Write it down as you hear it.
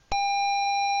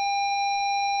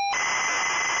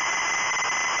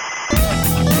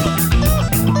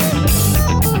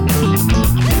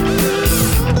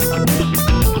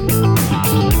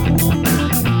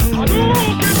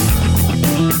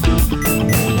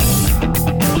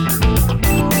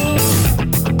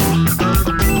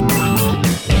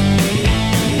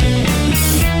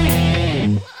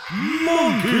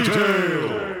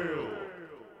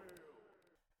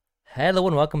Hello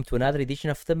and welcome to another edition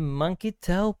of the Monkey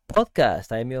Tail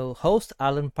Podcast. I am your host,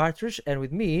 Alan Partridge, and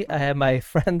with me I have my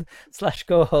friend slash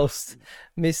co-host,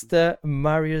 Mr.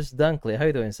 Marius Dunkley. How are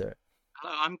you doing, sir?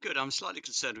 Hello, I'm good. I'm slightly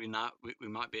concerned we might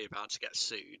be about to get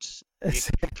sued.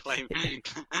 Claim,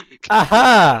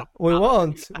 Aha! We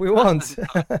won't. We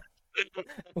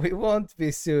won't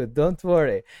be sued. Don't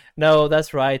worry. No,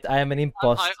 that's right. I am an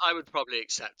imposter. I would probably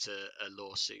accept a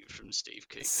lawsuit from Steve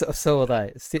Coogan. So would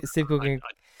I. Steve Coogan.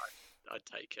 I'd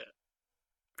take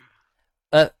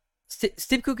it.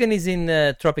 Steve Coogan is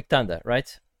in Tropic Thunder,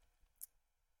 right?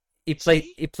 He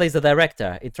plays the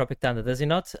director in Tropic Thunder, does he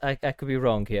not? I could be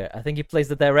wrong here. I think he plays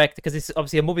the director because it's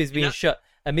obviously a movie is being shot.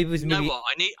 A movie is You know what?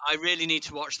 I really need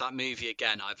to watch that movie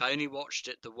again. I've only watched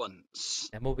it the once.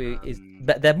 That movie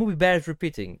that movie bears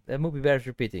repeating.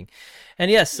 And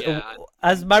yes, Yeah,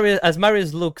 as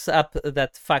Marius looks up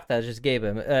that fact I just gave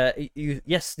him,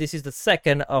 yes, this is the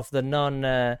second of the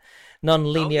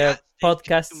non-linear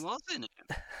podcast. Wasn't it?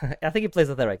 I think he plays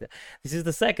the director. This is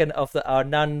the second of our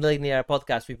non-linear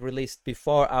podcast we've released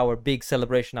before our big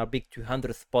celebration, our big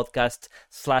 200th podcast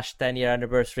 / 10-year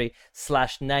anniversary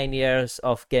 / 9 years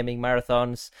of gaming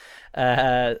marathons.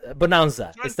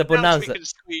 Bonanza. It's the Bonanza. We can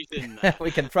squeeze in there. we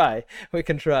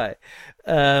can try.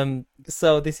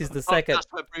 So this is the second. Podcast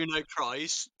where Bruno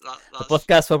cries. The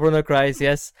podcast for Bruno cries.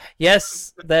 Yes.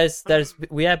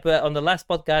 We have on the last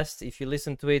podcast. If you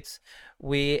listen to it,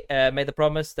 we made a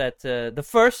promise that the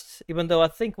first, even though I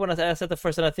think when I said the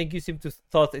first, and I think you seem to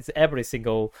thought it's every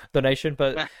single donation,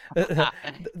 but no, it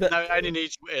only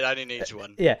needs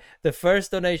one. Yeah, the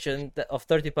first donation of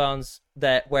 £30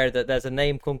 where there's a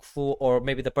name Kung Fu, or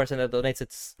maybe the person that donates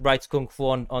it writes Kung Fu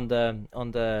on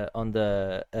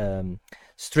the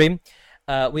stream.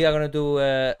 We are going to do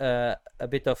a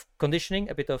bit of conditioning,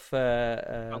 a bit of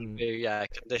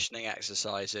conditioning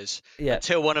exercises. Yeah.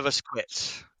 Until one of us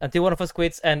quits.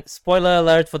 And spoiler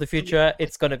alert for the future,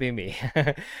 it's going to be me.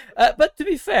 But to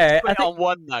be fair, I think on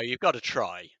one though, you've got to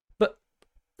try. But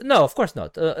no, of course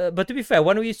not. But to be fair,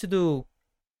 when we used to do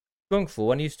Kung Fu,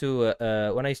 when I used to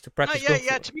practice. Kung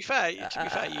Fu, to be fair,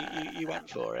 you went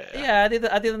for it. Yeah,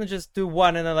 I didn't just do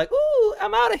one and I'm like, ooh,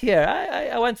 I'm out of here.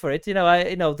 I went for it. A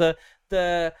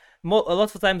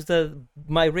lot of times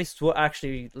my wrists were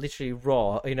actually literally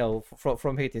raw,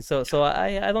 from hitting. So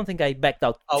I don't think I backed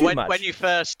out too much. When you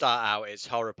first start out, it's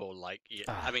horrible.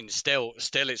 I mean, still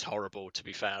it's horrible. To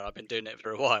be fair, I've been doing it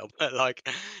for a while, but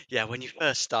when you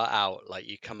first start out,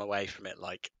 you come away from it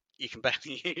you can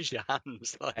barely use your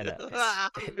hands. I know.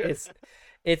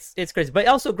 It's crazy, but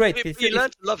also great. You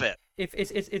learn to love it.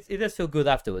 It does feel good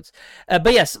afterwards.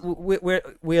 But yes, we're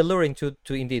alluring to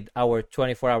indeed our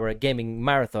 24-hour gaming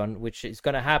marathon, which is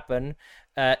going to happen.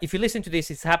 If you listen to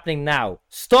this, it's happening now.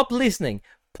 Stop listening.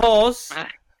 Pause.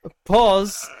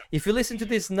 If you listen to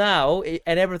this now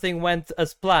and everything went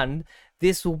as planned,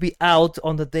 this will be out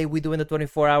on the day we're doing the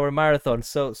 24-hour marathon.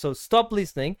 So stop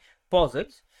listening. Pause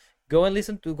it. Go and watch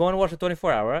the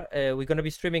 24-hour. We're going to be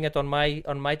streaming it on my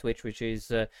Twitch, which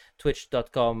is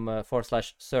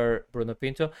twitch.com/Sir Bruno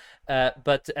Pinto.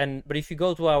 But if you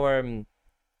go to our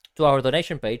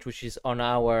donation page, which is on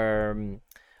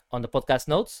the podcast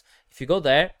notes, if you go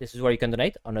there, this is where you can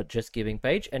donate on a Just Giving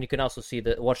page, and you can also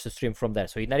watch the stream from there.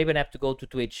 So you not even have to go to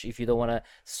Twitch if you don't want to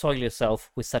soil yourself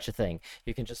with such a thing.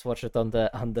 You can just watch it on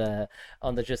the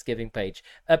Just Giving page.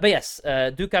 But yes,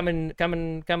 do come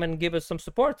and give us some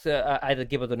support. Either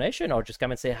give a donation or just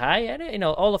come and say hi, and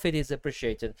all of it is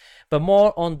appreciated. But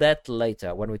more on that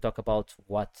later when we talk about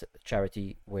what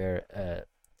charity we're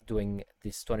doing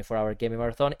this 24-hour gaming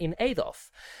marathon in aid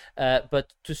of.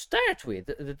 But to start with,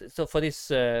 so for this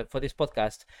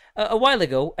podcast, a while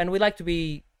ago, and we like to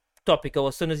be topical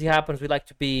as soon as it happens. We like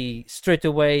to be straight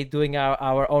away doing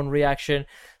our own reaction.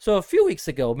 So a few weeks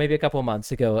ago, maybe a couple of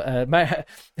months ago, my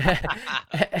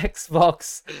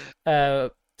Xbox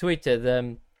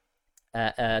tweeted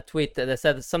a tweet that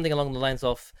said something along the lines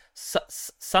of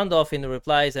sound off in the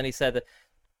replies, and he said,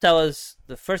 "Tell us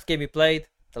the first game you played,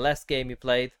 the last game you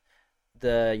played,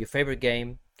 your favorite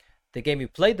game, the game you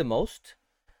played the most,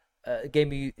 the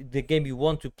game you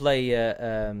want to play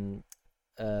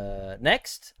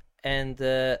next, and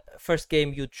the first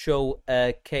game you'd show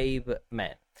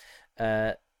Caveman."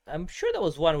 I'm sure that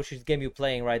was one which is the game you're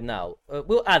playing right now.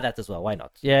 We'll add that as well. Why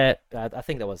not? Yeah, I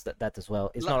think that was that as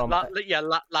well. It's not on.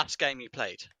 Last game you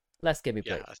played. Last game you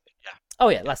played. Yeah. Oh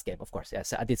yeah, last game, of course.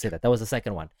 Yes, I did say that. That was the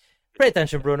second one. Pay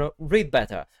attention, Bruno. Read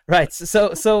better. Right. So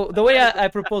the way I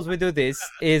propose we do this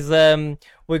is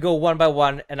we go one by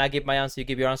one, and I give my answer, you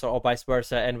give your answer, or vice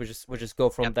versa, and we just go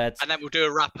from that. And then we'll do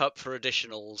a wrap up for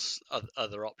additionals,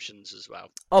 other options as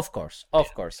well. Of course.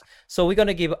 So we're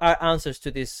gonna give our answers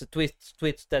to this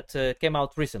tweet that came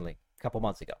out recently, a couple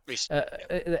months ago,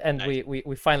 and nice.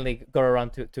 we finally got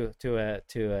around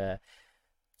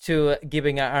to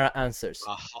giving our answers.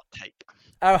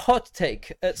 Our hot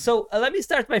take. So let me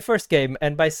start my first game,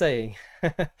 and by saying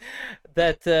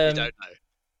that you don't know.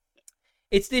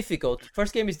 It's difficult.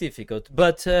 First game is difficult,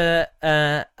 but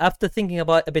after thinking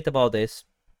a bit about this,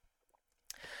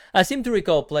 I seem to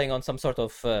recall playing on some sort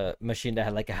of machine that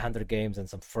had like 100 games and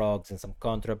some frogs and some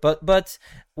Contra. But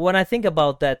when I think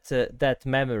about that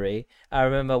memory, I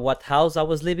remember what house I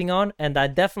was living on, and I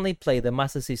definitely played the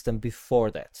Master System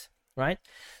before that, right?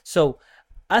 So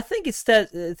I think it's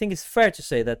fair to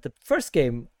say that the first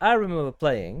game I remember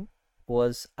playing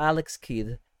was Alex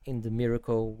Kidd in the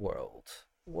Miracle World.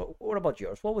 What about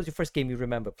yours? What was your first game you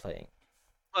remember playing?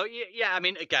 Well, yeah. I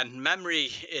mean, again, memory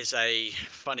is a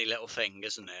funny little thing,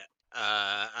 isn't it?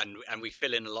 And we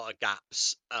fill in a lot of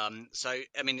gaps. So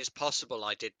I mean, it's possible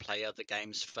I did play other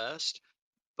games first,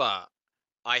 but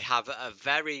I have a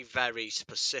very, very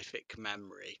specific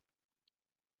memory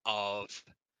of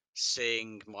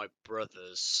seeing my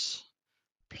brothers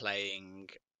playing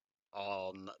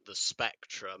on the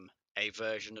Spectrum a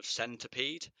version of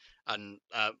Centipede, and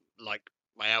like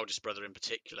my eldest brother in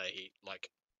particular, he like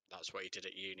that's what he did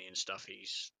at uni and stuff.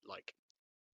 He's like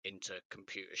into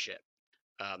computer shit,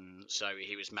 so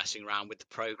he was messing around with the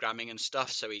programming and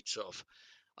stuff. So he sort of,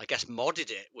 I guess,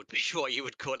 modded it would be what you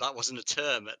would call it. That wasn't a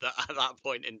term at that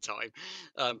point in time,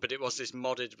 but it was this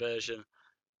modded version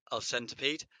of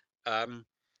Centipede. And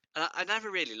I never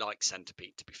really liked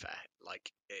Centipede, to be fair.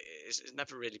 Like, it's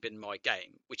never really been my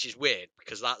game, which is weird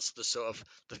because that's the sort of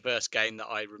the first game that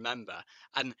I remember.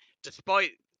 And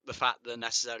despite the fact that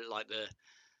necessarily like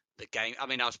the game, I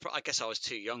mean, I guess I was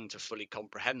too young to fully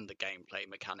comprehend the gameplay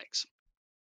mechanics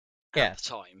at the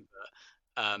time.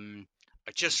 But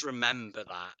I just remember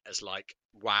that as like,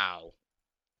 wow,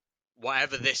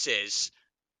 whatever this is,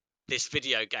 this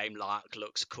video game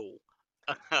looks cool.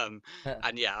 And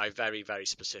yeah, I very, very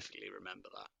specifically remember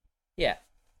that. Yeah.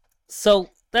 So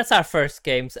that's our first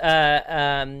games.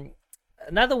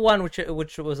 Another one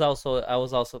which was also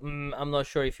I'm not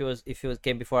sure if it was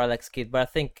came before Alex Kidd, but I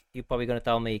think you're probably gonna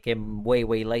tell me it came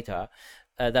way later.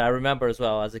 That I remember as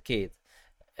well as a kid.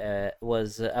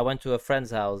 Was I went to a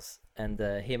friend's house, and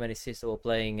him and his sister were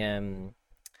playing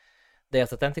Day of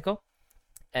the Tentacle.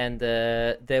 And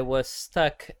they were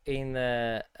stuck in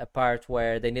a part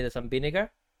where they needed some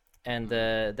vinegar, and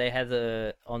they had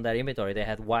on their inventory they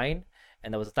had wine,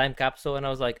 and there was a time capsule, and I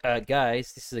was like,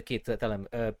 guys, this is a kid, tell him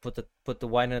put the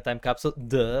wine in a time capsule,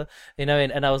 and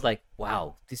I was like,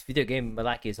 wow, this video game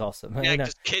Malaki is awesome. Yeah,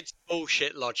 because kids'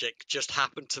 bullshit logic just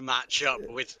happened to match up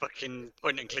with fucking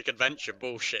point and click adventure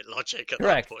bullshit logic at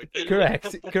that point.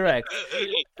 Correct.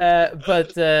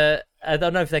 But I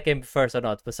don't know if that came first or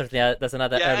not, but certainly that's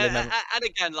another early memory. And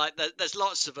again, like there's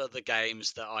lots of other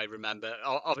games that I remember.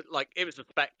 Like it was the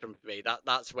Spectrum for me.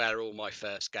 That's where all my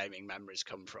first gaming memories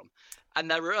come from. And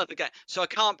there were other games, so I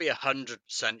can't be 100%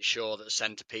 sure that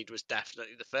Centipede was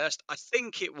definitely the first. I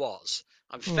think it was.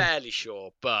 I'm fairly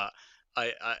sure, but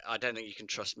I don't think you can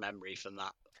trust memory from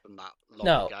that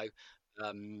long ago.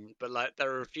 But like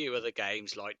there are a few other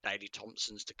games like Daley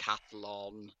Thompson's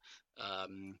Decathlon,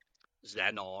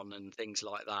 Xenon, and things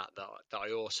like that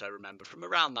I also remember from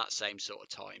around that same sort of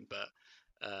time. But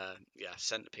yeah,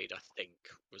 Centipede I think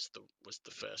was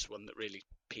the first one that really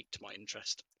piqued my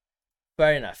interest.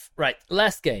 Fair enough. Right,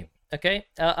 last game. Okay,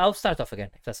 I'll start off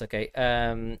again if that's okay.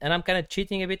 And I'm kind of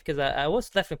cheating a bit because I was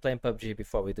definitely playing PUBG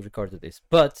before we recorded this,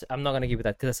 but I'm not gonna give you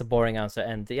that because that's a boring answer.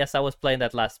 And yes, I was playing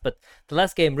that last, but the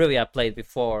last game really I played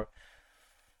before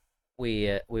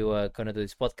we were gonna do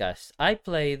this podcast. I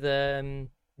played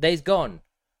Days Gone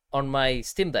on my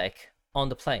Steam Deck on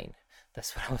the plane.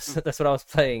 That's what I was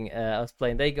playing. I was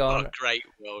playing Days Gone. What a great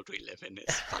world we live in!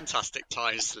 It's fantastic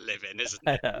times to live in, isn't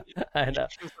it? I know.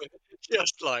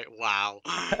 Just like wow,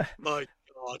 my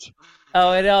god.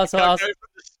 Oh, it also go from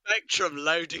the Spectrum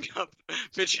loading up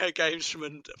video games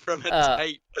from a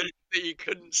tape that you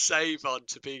couldn't save on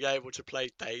to being able to play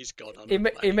Days Gone on.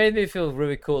 It made me feel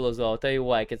really cool as well. I'll tell you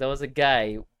why, because there was a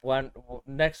guy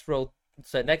next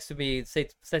to me,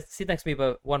 sit next to me,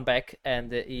 but one back,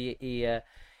 and he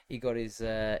got his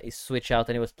Switch out,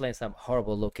 and he was playing some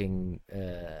horrible looking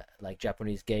like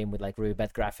Japanese game with like really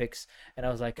bad graphics, and I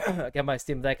was like, I get my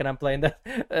Steam Deck and I'm playing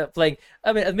that, playing.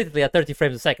 I mean, admittedly at 30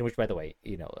 frames a second, which by the way,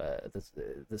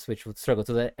 the Switch would struggle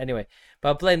to that anyway. But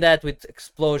I'm playing that with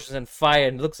explosions and fire,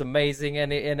 and it looks amazing,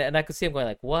 and I could see him going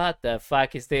like, what the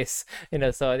fuck is this?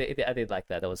 So I did like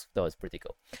that. That was pretty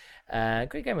cool.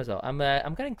 Great game as well. I'm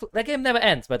getting that game never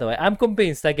ends. By the way, I'm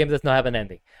convinced that game does not have an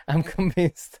ending. I'm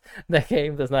convinced that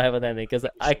game does not have an ending because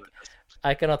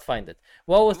I cannot find it.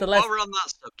 What was the last? While we're on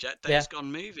that subject, Days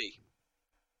Gone movie.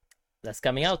 That's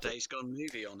coming out. Days Gone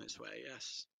movie on its way.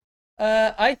 Yes.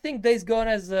 I think Days Gone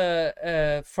as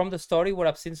from the story what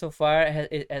I've seen so far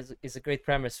is a great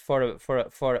premise for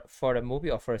a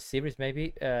movie or for a series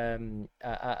maybe. If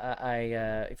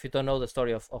you don't know the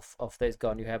story of Days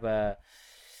Gone, you have a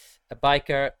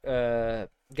biker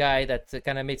guy that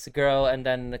kind of meets a girl and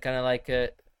then kind of like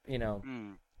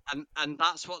And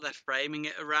that's what they're framing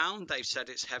it around. They've said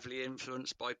it's heavily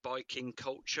influenced by biking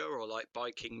culture or like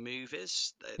biking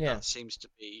movies. That seems to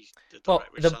be the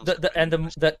direct.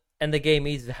 And the game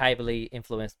is heavily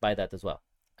influenced by that as well.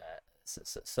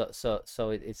 So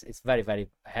it's very, very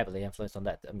heavily influenced on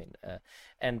that. I mean,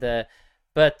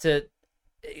 but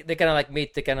they kind of like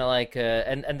meet. They kind of like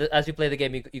and as you play the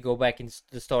game, you go back into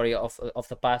the story of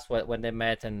the past when they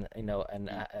met and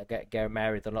get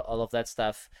married and all of that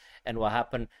stuff and what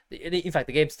happened. In fact,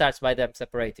 the game starts by them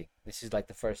separating. This is like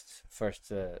the first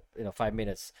 5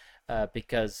 minutes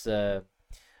because of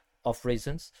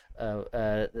reasons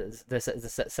they're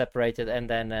separated, and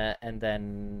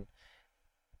then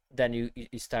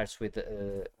you starts with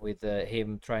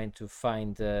him trying to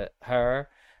find her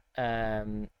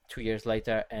 2 years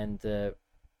later, and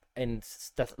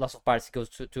lots of parts goes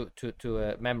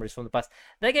to memories from the past.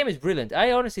 That game is brilliant.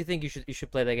 I honestly think you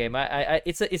should play that game.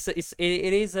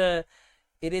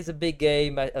 It is a big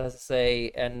game, as I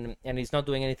say, and it's not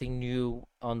doing anything new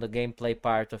on the gameplay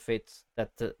part of it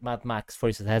that Mad Max, for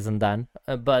instance, hasn't done.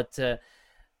 But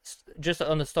just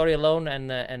on the story alone,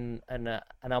 and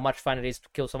how much fun it is to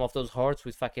kill some of those hordes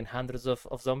with fucking hundreds of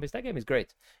zombies, that game is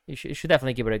great. You should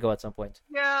definitely give it a go at some point.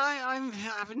 Yeah, I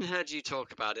haven't heard you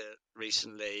talk about it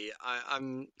recently.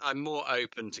 I'm more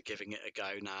open to giving it a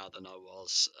go now than I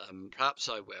was. Perhaps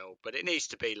I will, but it needs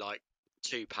to be like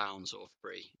 £2 or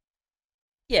free.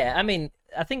 Yeah, I mean,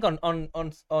 I think on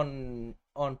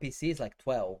PC it's like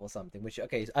 12 or something. Which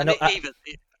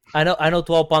I know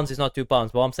 £12 is not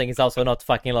 £2, but I'm saying it's also not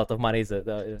fucking a lot of money, is it?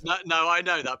 No, I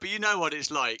know that, but you know what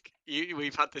it's like.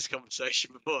 We've had this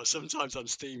conversation before. Sometimes on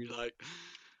Steam, you're like,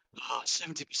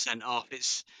 70% off.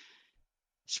 It's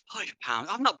 £5.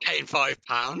 I'm not paying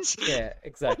 £5. Yeah,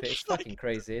 exactly. It's fucking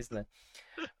crazy, isn't it?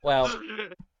 Well,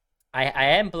 I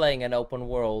am playing an open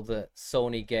world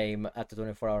Sony game at the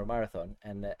 24-hour marathon,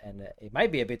 and it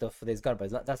might be a bit of Days Gone,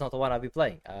 but that's not the one I'll be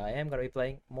playing. I am gonna be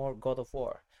playing more God of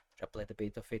War. I played a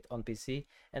bit of it on PC,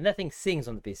 and that thing sings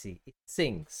on the PC. It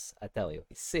sings, I tell you,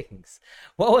 it sings.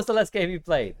 What was the last game you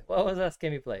played? I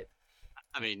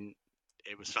mean,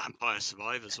 it was Vampire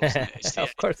Survivors, wasn't it?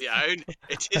 Of course.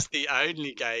 It is the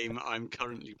only game I'm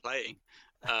currently playing.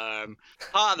 Part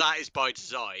of that is by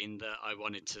design, that I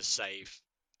wanted to save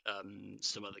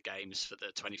some other games for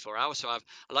the 24 hour. So I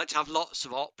like to have lots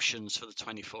of options for the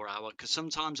 24 hour, because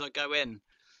sometimes I go in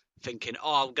thinking,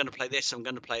 I'm going to play this, I'm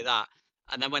going to play that.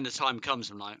 And then when the time comes,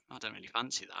 I'm like, I don't really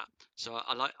fancy that. So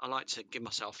I like to give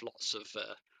myself lots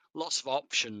of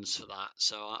options for that.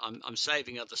 So I'm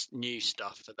saving other new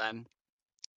stuff for them.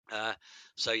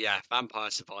 So yeah, Vampire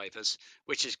Survivors,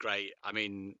 which is great. I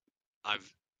mean, I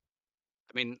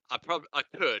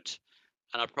could,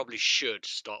 and I probably should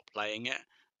stop playing it.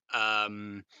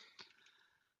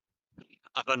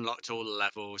 I've unlocked all the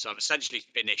levels. I've essentially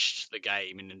finished the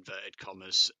game in inverted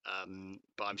commas,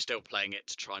 but I'm still playing it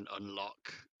to try and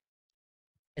unlock.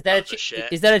 Is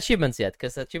there achievements yet?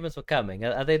 Because achievements were coming.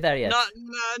 Are they there yet?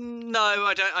 No,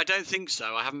 I don't think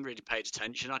so. I haven't really paid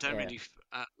attention. I don't really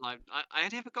I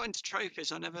never got into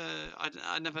trophies. I never.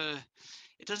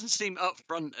 It doesn't seem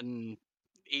upfront and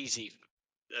easy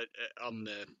on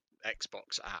the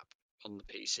Xbox app. On the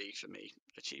PC for me,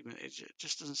 achievement, it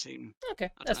just doesn't seem okay.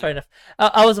 That's fair enough.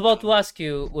 I was about to ask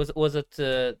you, was it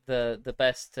the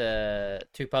best £2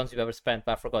 you've ever spent?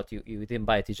 But I forgot you didn't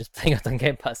buy it. You just playing it on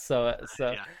Game Pass. So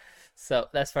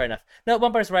that's fair enough. No,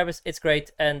 Vampire Survivors, it's great,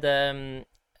 and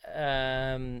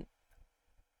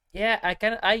yeah, I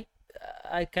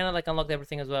kind of like unlocked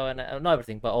everything as well, and not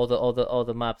everything, but all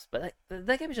the maps. But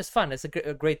that game is just fun. It's a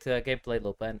great gameplay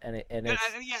loop, and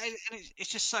it's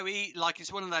just so like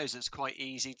it's one of those that's quite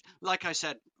easy. Like I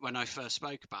said when I first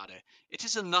spoke about it, it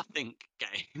is a nothing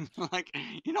game. Like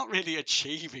you're not really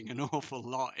achieving an awful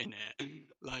lot in it.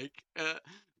 Like,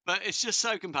 But it's just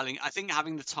so compelling. I think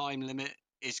having the time limit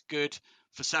is good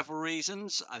for several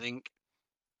reasons. I think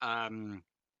um,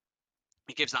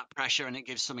 it gives that pressure and it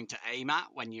gives something to aim at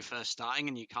when you're first starting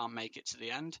and you can't make it to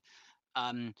the end.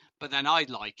 But then I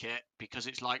like it because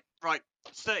it's like, right,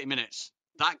 30 minutes.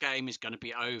 That game is going to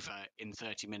be over in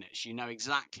 30 minutes. You know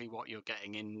exactly what you're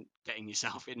getting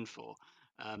yourself in for.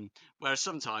 Whereas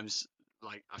sometimes,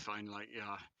 like I find, like you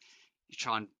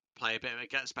try and play a bit of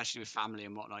it, especially with family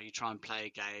and whatnot. You try and play a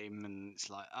game, and it's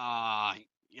like,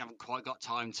 you haven't quite got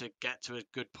time to get to a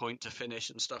good point to finish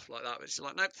and stuff like that. It's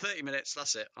like, nope, 30 minutes,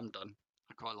 that's it, I'm done.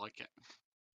 I quite like it.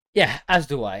 Yeah, as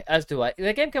do I. As do I.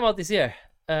 The game came out this year.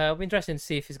 It'll be interesting to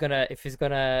see if he's gonna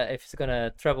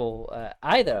trouble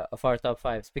either of our top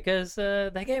fives, because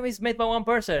the game is made by one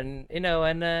person,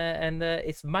 and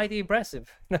it's mighty impressive.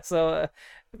 So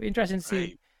it'll be interesting to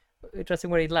see, interesting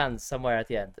where he lands somewhere at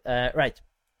the end. Right.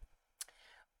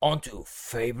 On to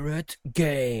favorite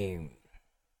game.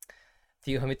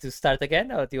 Do you want me to start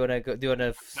again, or do you want to go? Do you want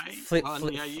to flip?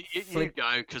 Yeah, you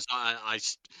go, because I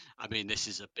mean, this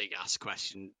is a big ass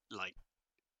question. Like,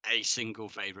 a single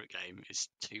favorite game is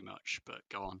too much, but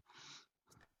go on.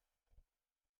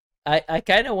 I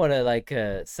kind of want to like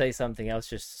say something else,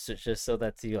 just so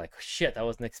that you like, shit, I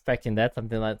wasn't expecting that,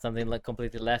 something like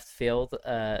completely left field,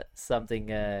 something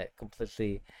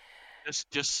completely.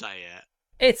 Just say it.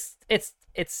 It's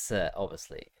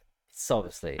obviously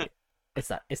it's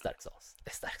Dark Souls.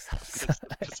 It's Dark Souls.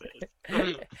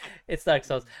 It's Dark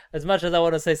Souls. As much as I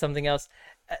want to say something else,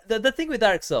 the thing with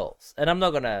Dark Souls, and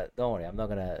don't worry, I'm not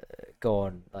gonna go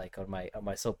on like on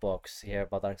my soapbox here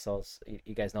about Dark Souls.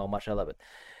 You guys know how much I love it.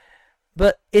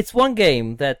 But it's one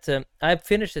game that I've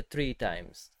finished it 3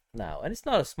 times now, and it's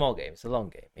not a small game; it's a long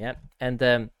game, yeah.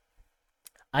 And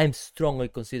I'm strongly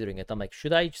considering it. I'm like,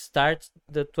 should I start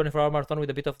the 24-hour marathon with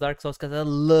a bit of Dark Souls? Because I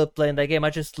love playing that game. I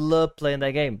just love playing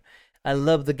that game. I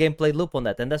love the gameplay loop on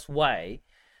that, and that's why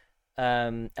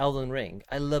Elden Ring.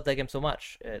 I love that game so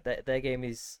much. That game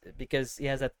is because it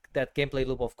has that gameplay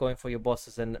loop of going for your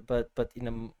bosses, and but in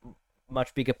a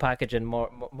much bigger package and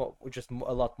more just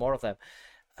a lot more of them.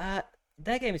 Uh,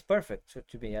 that game is perfect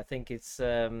to me. I think it's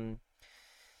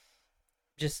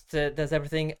just does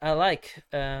everything I like.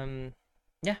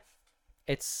 Yeah,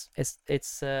 it's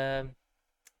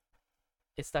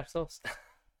Dark Souls.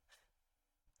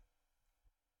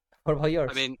 What about I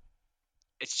yours? mean,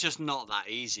 it's just not that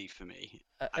easy for me.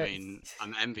 Uh, I uh, mean,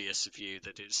 I'm envious of you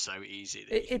that it's so easy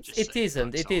that it, you can it just it say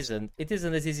isn't Dark it Souls. isn't it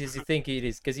isn't as easy as you think it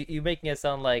is, because you're making it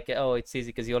sound like, oh, it's easy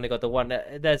because you only got the one.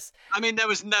 That's I mean, there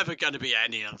was never going to be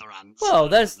any other answer Well,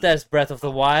 other than there's Breath of the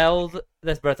Dark Souls. Wild.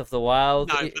 There's Breath of the Wild.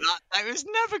 No, but that was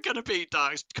never going to be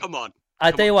Dark. Come on,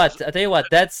 I come tell on. you what. I tell you what.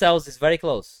 Dead Cells is very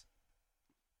close.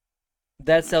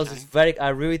 Dead Cells is Okay. very. I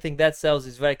really think Dead Cells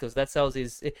is very close. Dead Cells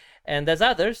is, and there's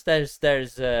others. There's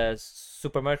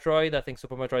Super Metroid. I think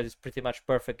Super Metroid is pretty much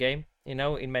perfect game.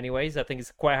 In many ways. I think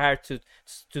it's quite hard to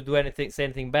do anything, say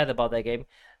anything bad about that game.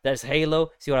 There's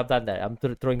Halo. See what I've done there? I'm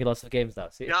throwing you lots of games now.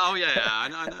 See? Yeah, oh yeah, yeah, I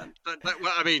know.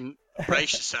 Well, I mean,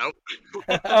 brace yourself.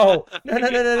 Oh, no, no,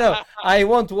 no, no, no! I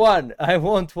want one. I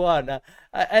want one.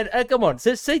 And come on,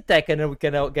 just say Tekken, and we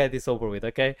can get this over with.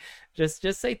 Okay, just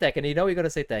say Tekken. You know you're gonna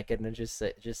say Tekken, and just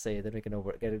say it, then we can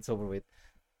get it over with.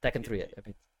 Tekken 3.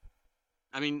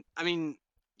 I mean,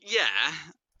 yeah,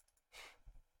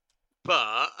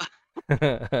 but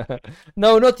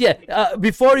No, not yet.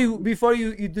 Before you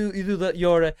do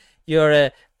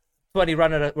your 20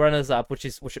 runners up, which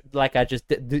like I just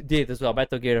did as well.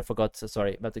 Metal Gear, I forgot.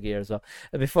 Sorry, Metal Gear as well.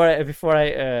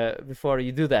 Before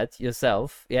you do that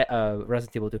yourself, yeah.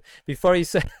 Resident Evil 2. Before you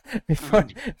say before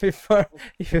before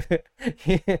you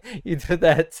you do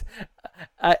that,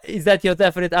 is that your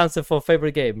definite answer for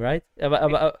favorite game, right? I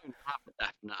don't have a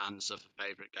definite answer for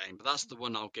favorite game, but that's the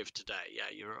one I'll give today.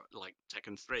 Yeah, you're like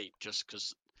Tekken 3, just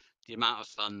because the amount of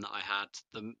fun that I had.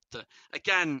 The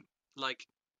again, like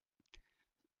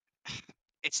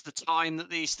it's the time that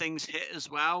these things hit as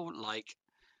well. Like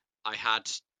I had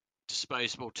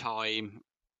disposable time,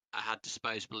 I had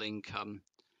disposable income,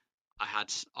 I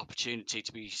had opportunity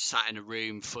to be sat in a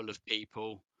room full of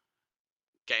people,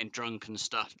 getting drunk and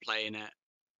stuff, playing it.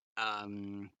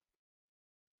 Um,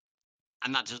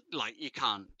 and that just like you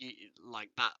can't like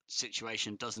that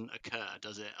situation doesn't occur,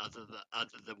 does it? Other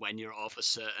than when you're of a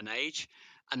certain age,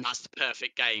 and that's the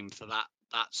perfect game for that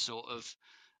sort of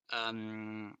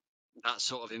um, that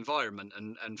sort of environment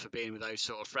and for being with those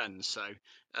sort of friends. So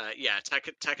yeah,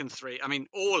 Tekken 3. I mean,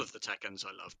 all of the Tekkens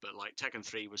I love, but like Tekken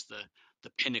 3 was the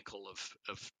pinnacle of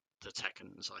the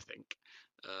Tekkens, I think.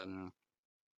 Um,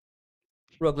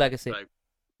 Rogue so Legacy.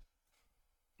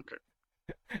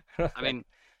 okay. I mean,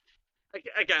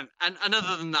 Again, and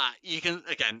other than that, you can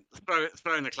again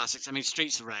throw in the classics. I mean,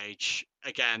 Streets of Rage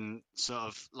again, sort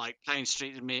of like playing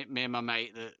Street. Me and my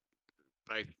mate that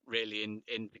both really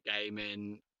into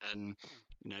gaming and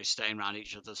staying around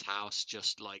each other's house,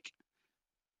 just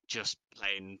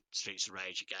playing Streets of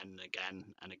Rage again and again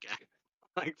and again.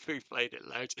 Like we played it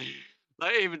loads.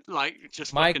 Like even like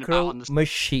just fucking about on the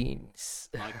machines.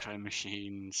 micro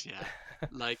machines, yeah.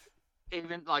 Like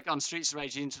even like on Streets of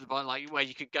Rage into the point like where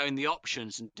you could go in the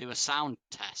options and do a sound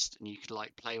test and you could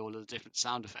like play all of the different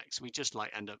sound effects. We just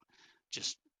like end up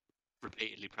just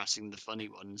repeatedly pressing the funny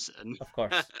ones and Of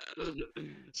course.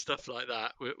 stuff like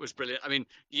that was brilliant. I mean,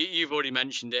 you've already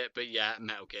mentioned it, but yeah,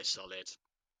 Metal Gear Solid.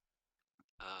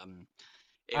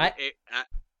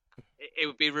 It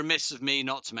would be remiss of me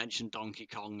not to mention Donkey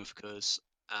Kong, of course,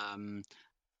 and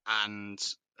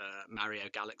Mario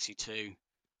Galaxy 2.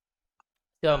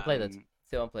 Still haven't played it.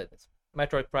 Still haven't played it.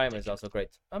 Metroid Prime is also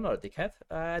great. I'm not a dickhead.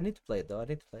 I need to play it though. I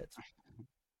need to play it.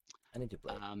 I need to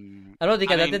play it. I'm not a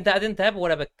dickhead. I didn't have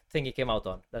whatever thing it came out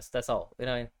on. That's all. You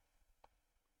know what I mean?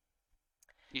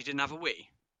 You didn't have a Wii?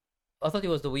 I thought it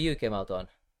was the Wii U came out on.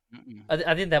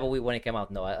 I didn't have a Wii when it came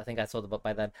out. No, I think I saw it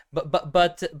by then.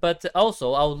 But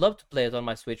also, I would love to play it on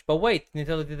my Switch. But wait,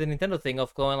 Nintendo did the Nintendo thing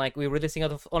of going like we're releasing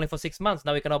it only for 6 months.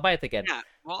 Now we cannot buy it again. Yeah,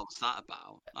 what's that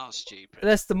about? That's stupid.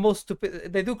 That's the most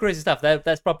stupid. They do crazy stuff.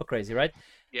 That's proper crazy, right?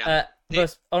 Yeah.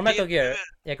 On Metal Gear.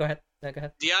 Yeah, go ahead. Yeah, go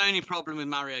ahead. The only problem with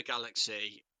Mario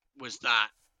Galaxy was that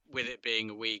with it being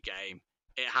a Wii game,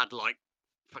 it had like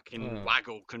fucking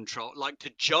waggle control, like to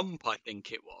jump. I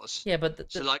think it was. Yeah, but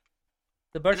so like.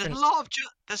 The version...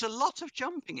 There's a lot of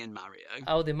jumping in Mario.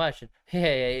 I would imagine. Yeah,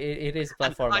 it is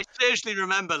platformer. I seriously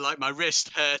remember like my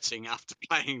wrist hurting after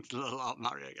playing a lot of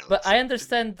Mario Galaxy. But I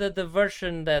understand the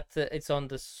version that it's on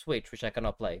the Switch, which I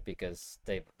cannot play because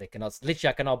they cannot.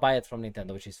 Literally, I cannot buy it from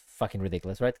Nintendo, which is fucking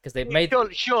ridiculous, right? Because they made.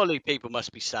 Surely people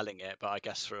must be selling it, but I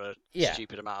guess for a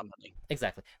stupid amount of money.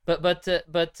 Exactly. But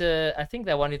I think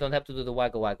that one you don't have to do the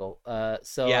waggle waggle.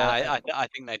 So yeah, I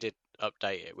think they did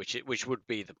update it, which would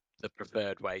be the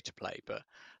preferred way to play, but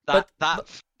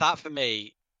that for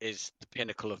me is the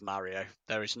pinnacle of Mario.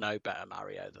 There is no better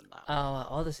Mario than that.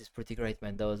 Odyssey is pretty great,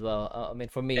 man, though as well. I mean,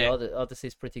 for me, Odyssey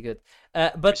is pretty good.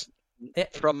 But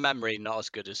from memory, not as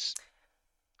good as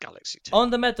Galaxy 2.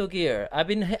 On the Metal Gear, I've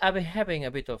been having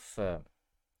a bit of a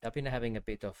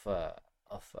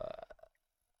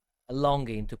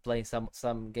longing to play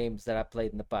some games that I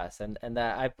played in the past, and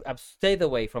I've stayed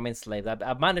away from Enslaved.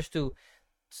 I've managed to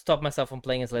stop myself from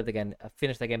playing Enslaved again. I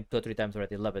finished the game 2 or 3 times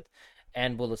already. Love it.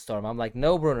 And Bulletstorm. I'm like,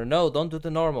 no, Bruno, no, don't do the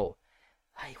normal.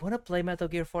 I want to play Metal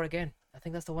Gear 4 again. I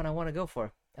think that's the one I want to go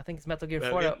for. I think it's Metal Gear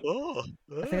 4. I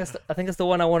think that's the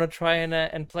one I want to try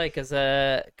and play because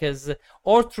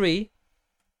or 3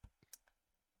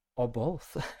 or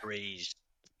both. 3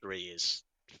 is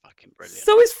fucking brilliant.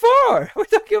 So is 4. We're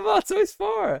talking about so is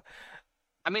 4.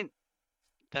 I mean,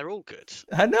 they're all good.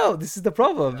 I know, this is the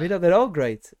problem. You know, they're all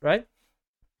great, right?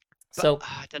 But, so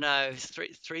I don't know.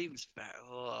 3 was better.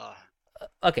 Oh.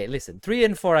 Okay, listen. 3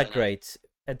 and 4 are great,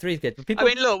 and 3 is good. But people... I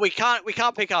mean, look, we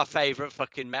can't pick our favorite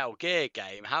fucking Metal Gear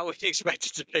game. How are we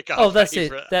expected to pick our? That's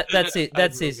favorite? That's it.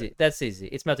 That's easy. That's easy.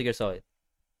 It's Metal Gear Solid.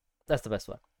 That's the best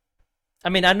one. I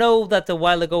mean, I know that a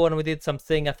while ago when we did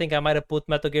something, I think I might have put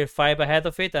Metal Gear 5 ahead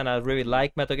of it, and I really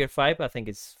like Metal Gear 5. I think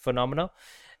it's phenomenal.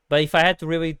 But if I had to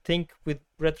really think with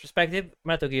retrospective,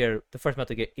 Metal Gear, the first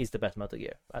Metal Gear is the best Metal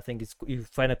Gear. I think you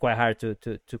find it quite hard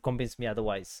to convince me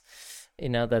otherwise. You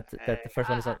know that the first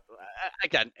one is not.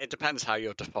 Again, it depends how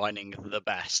you're defining the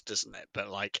best, doesn't it? But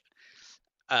like,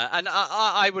 and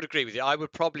I would agree with you. I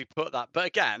would probably put that, but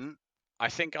again, I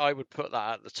think I would put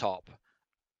that at the top.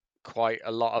 Quite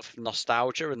a lot of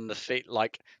nostalgia and the feet,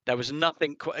 like there was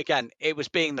nothing. Again, it was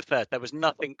being the first. There was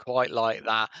nothing quite like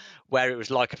that, where it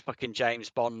was like a fucking James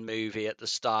Bond movie at the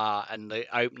start and the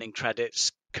opening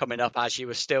credits coming up as you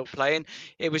were still playing.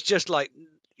 It was just like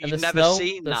you'd never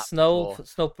seen that. Snow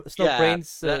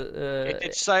brains. It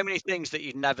did so many things that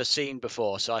you'd never seen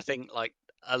before. So I think like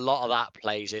a lot of that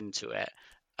plays into it.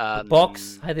 The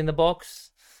box, hiding the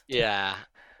box. Yeah.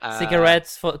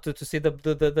 Cigarettes to see the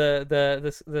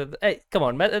hey, come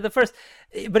on, the first.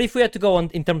 But if we had to go on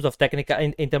in terms of technical,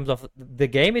 in terms of the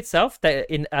game itself,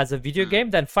 as a video game,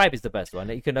 then 5 is the best one.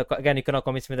 You cannot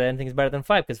convince me that anything is better than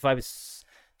 5 because 5 is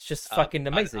just fucking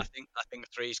amazing. I think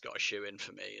 3's got a shoe in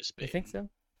for me as being. You think so?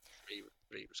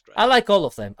 3 was great. I like all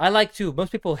of them. I like 2.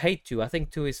 Most people hate 2. I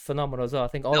think 2 is phenomenal as well. I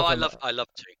think all of them. I love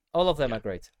 2. All of them are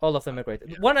great. All of them are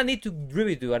great. One I need to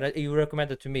really do, and you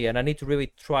recommended to me, and I need to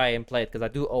really try and play it because I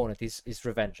do own it. Is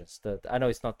Revengeance. I know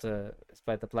it's not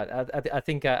Split the Plot. I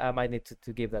think I might need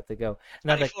to give that a go.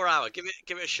 24-hour. Give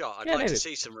it a shot. I'd like to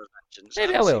see some Revengeance.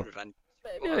 Maybe I will.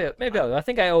 Maybe I will. I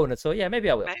think I own it, so yeah, maybe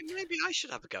I will. Maybe I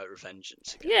should have a go at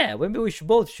Revengeance again. Yeah, maybe we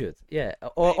both should. Yeah,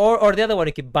 or the other one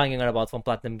you keep banging on about from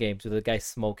Platinum Games with the guy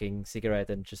smoking cigarette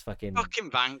and just fucking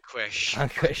Vanquish.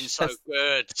 Vanquish. So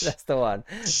good. That's the one.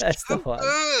 That's the one.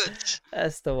 Good.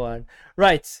 That's the one.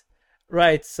 Right.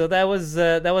 So that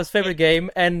was favorite game,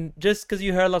 and just because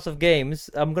you heard lots of games,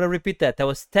 I'm gonna repeat that. That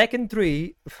was Tekken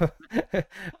 3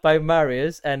 by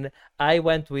Marius, and I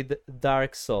went with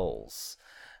Dark Souls.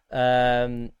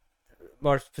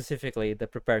 More specifically, the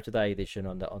Prepare to Die edition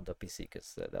on the PC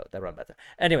because they run better.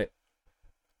 Anyway,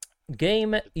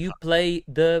 game you play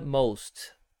the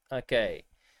most. Okay,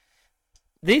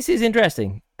 this is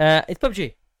interesting. It's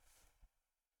PUBG.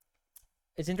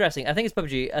 It's interesting. I think it's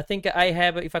PUBG. I think I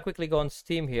have. If I quickly go on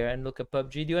Steam here and look at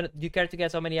PUBG, do you care to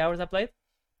guess how many hours I played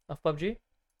of PUBG?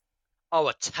 Oh,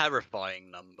 a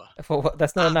terrifying number. For what?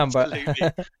 That's not a number.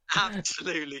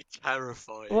 Absolutely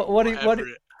terrifying. What do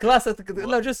you class?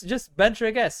 No, just venture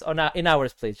a guess in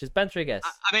hours, please. Just venture a guess.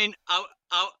 I mean,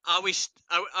 are we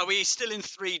still in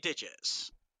 3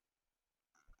 digits?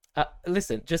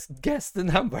 Listen, just guess the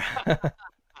number.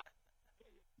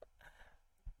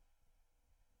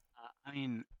 I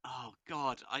mean, oh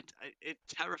God, it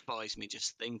terrifies me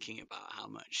just thinking about how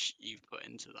much you've put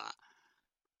into that.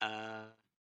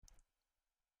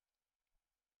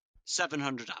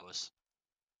 700 hours.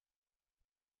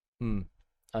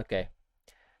 Okay.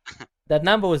 That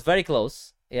number was very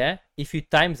close. Yeah. If you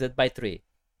times it by 3.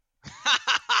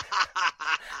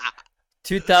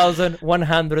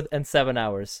 2,107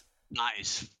 hours. That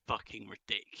is fucking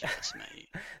ridiculous, mate.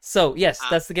 So yes,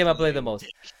 that's the game I play the most.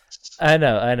 I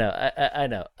know.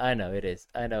 It is.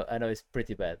 I know. It's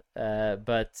pretty bad.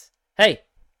 But hey,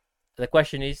 the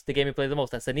question is the game you play the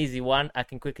most. That's an easy one. I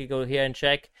can quickly go here and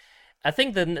check. I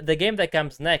think the game that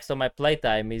comes next on my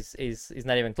playtime is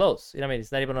not even close. You know what I mean?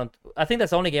 It's not even on. I think that's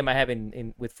the only game I have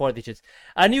in with 4 digits.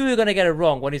 I knew you were gonna get it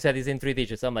wrong when you said it's in 3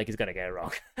 digits. I'm like, he's gonna get it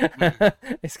wrong.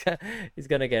 He's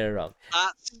gonna get it wrong.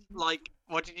 That's like,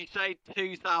 what did you say?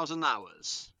 2,000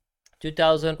 hours.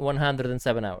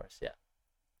 2,107 hours. Yeah.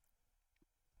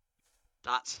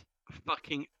 That's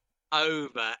fucking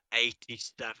over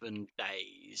 87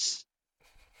 days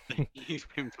that you've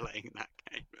been playing that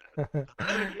game.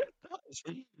 That's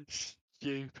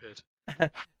stupid.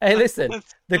 Hey, listen.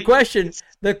 The question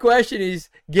is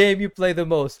game you play the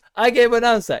most. I gave an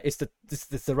answer. It's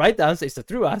the right answer. It's the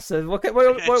true answer. What do you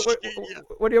want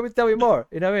me to tell you more?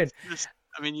 You know what I mean?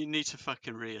 I mean, you need to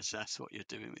fucking reassess what you're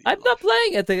doing with your I'm life. not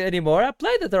playing it anymore. I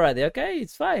played it already. Okay,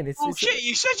 it's fine. Shit!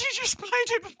 You said you just played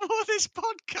it before this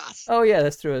podcast. Oh yeah,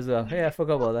 that's true as well. Yeah, I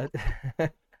forgot about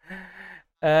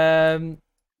that.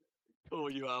 Call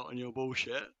you out on your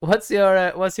bullshit. What's your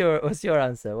answer? What's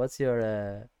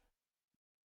your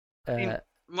I mean,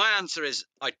 my answer is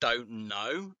I don't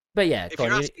know. But yeah,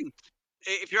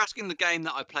 if you're asking the game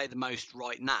that I play the most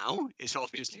right now, it's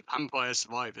obviously Vampire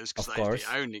Survivors because that's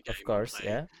the only game. Of course, I play.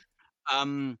 yeah.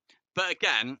 But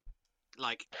again,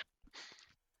 like,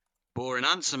 boring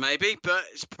answer maybe, but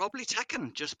it's probably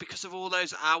Tekken just because of all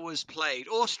those hours played,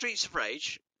 or Streets of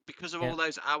Rage because of all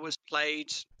those hours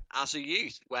played as a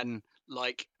youth when,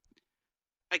 like,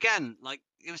 again, like,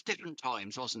 it was different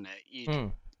times, wasn't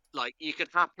it? Like, you could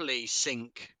happily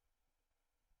sink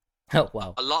a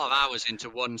lot of hours into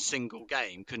one single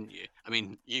game, couldn't you? I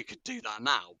mean, you could do that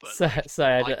now, but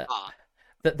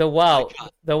the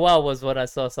WoW was when I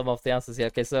saw some of the answers here.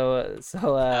 Okay, so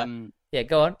yeah,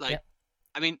 go on. Like,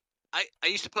 I mean, I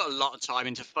used to put a lot of time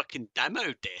into fucking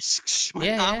demo discs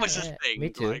when that was a thing. Me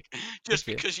too. Like, just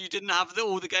because you didn't have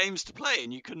all the games to play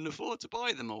and you couldn't afford to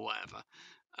buy them or whatever.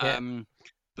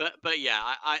 But yeah,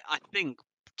 I think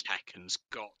Tekken's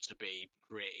got to be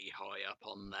pretty high up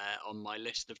on my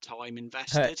list of time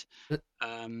invested.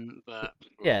 But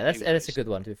yeah, that's a good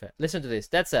one to be fair. Listen to this.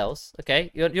 Dead Cells.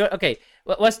 Okay, you're okay.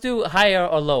 Let's do higher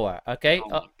or lower. Okay.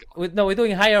 We're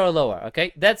doing higher or lower.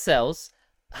 Okay. Dead Cells.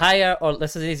 Higher or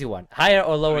this is an easy one. Higher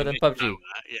or lower than PUBG? Lower,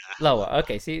 yeah. Lower.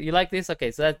 Okay. See, you like this?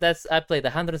 Okay. So that's I played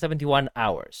 171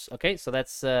 hours. Okay. So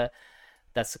that's the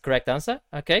correct answer.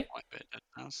 Okay.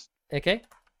 Okay.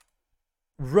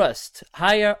 Rust.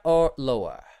 Higher or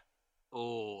lower?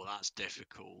 Oh, that's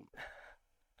difficult.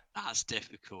 That's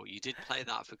difficult. You did play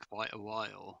that for quite a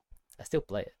while. I still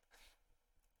play it.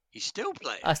 You still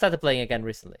play it? I started playing again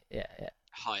recently. Yeah.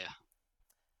 Higher.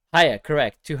 Higher,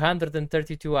 correct.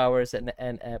 232 hours and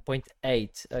point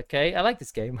eight. Okay, I like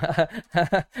this game.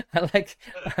 I like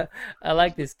I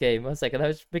like this game. 1 second, I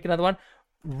was pick another one.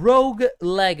 Rogue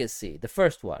Legacy, the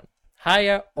first one.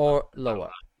 Higher or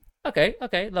lower? Okay,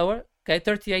 okay, lower. Okay,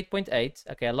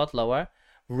 38.8. Okay, a lot lower.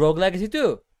 Rogue Legacy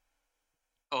 2.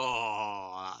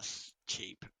 Oh, that's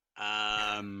cheap.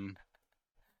 I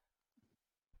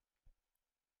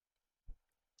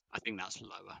think that's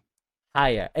lower.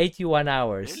 Higher, 81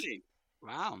 hours. Really?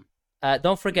 Wow.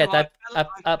 Don't forget, No, I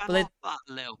fell played. off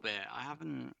that a little bit. I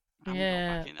haven't got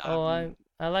Yeah. back in. Oh,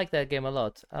 I like that game a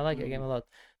lot. I like that game a lot.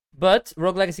 But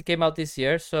Rogue Legacy came out this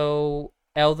year, so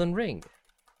Elden Ring.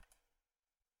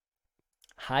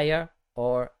 Higher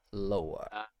or lower?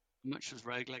 How much was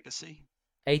Rogue Legacy?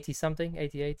 80 something,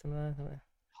 88 something like that.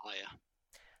 Higher.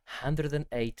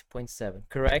 108.7.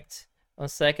 Correct. 1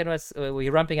 second,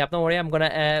 we're ramping up. Don't worry, I'm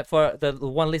gonna for the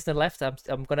one listener left.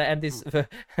 I'm gonna end this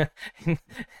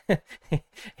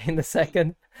in a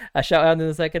second. I shout out in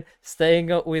a second. Staying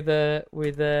with the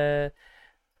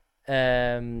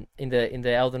in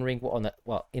the Elden Ring on the,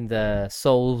 well, in the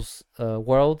Souls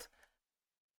world.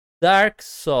 Dark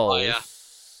Souls. Oh, yeah.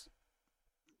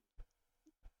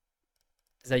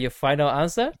 Is that your final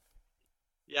answer?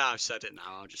 Yeah, I've said it now.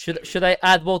 I'll just Should I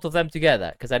add both of them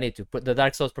together? Because I need to put the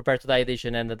Dark Souls Prepare to Die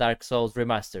edition and the Dark Souls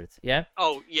Remastered. Yeah.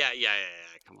 Oh yeah.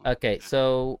 Come on. Okay, Yeah.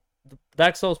 so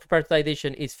Dark Souls Prepare to Die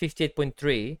edition is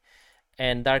 58.3,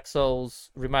 and Dark Souls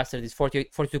Remastered is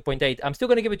 42.8. I'm still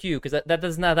gonna give it to you because that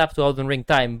doesn't add up to Elden Ring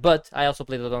time. But I also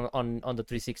played it on the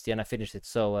 360 and I finished it,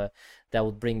 so that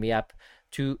would bring me up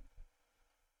to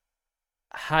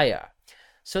higher.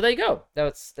 So there you go.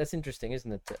 That's interesting,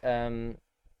 isn't it?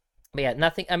 But yeah,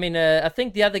 nothing. I mean, I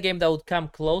think the other game that would come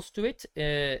close to it,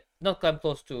 not come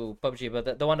close to PUBG,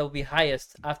 but the one that would be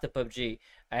highest after PUBG,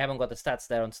 I haven't got the stats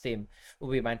there on Steam,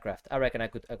 would be Minecraft. I reckon I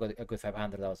got a good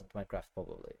 500,000 Minecraft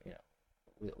probably,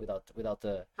 without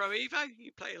the Pro Evo,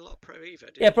 you play a lot of Pro Evo.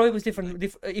 Yeah, probably was different.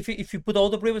 If you put all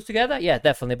the previews together, yeah,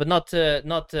 definitely, but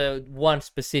not one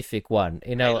specific one.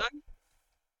 Halo.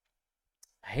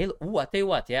 Ooh, I tell you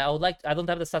what, yeah, I don't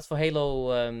have the stats for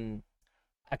Halo.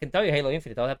 I can tell you Halo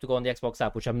Infinite. I'll have to go on the Xbox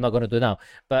app, which I'm not gonna do now.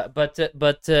 But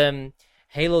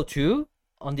Halo 2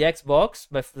 on the Xbox,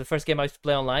 the first game I used to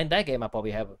play online, that game I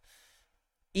probably have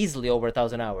easily over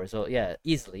 1,000 hours. So yeah,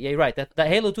 easily. Yeah, you're right. That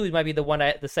Halo 2 might be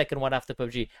the second one after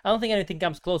PUBG. I don't think anything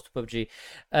comes close to PUBG.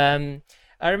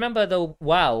 I remember though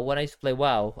WoW, when I used to play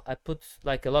WoW, I put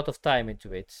like a lot of time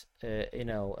into it.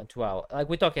 Into WoW. Like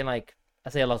we're talking like, I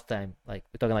say a lot of time. Like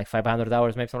we're talking like 500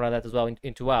 hours, maybe something like that as well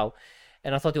into WoW.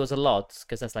 And I thought it was a lot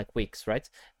because that's like weeks, right?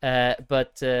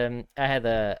 But I had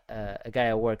a guy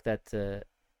at work that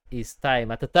his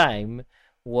time at the time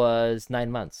was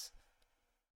 9 months.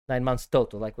 9 months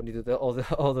total. Like when you do all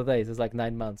the days, it's like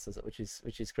 9 months, which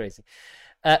is crazy.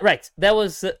 Right, that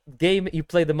was game you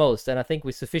played the most, and I think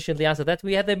we sufficiently answered that.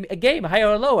 We had a game higher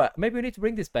or lower. Maybe we need to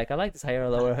bring this back. I like this higher or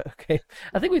lower. Okay,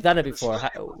 I think we've done it before.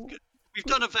 We've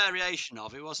done a variation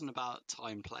of it. Wasn't about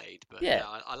time played, but yeah,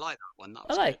 I like that one. That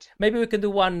was good. Maybe we can do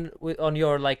one on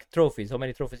your like trophies. How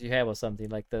many trophies you have, or something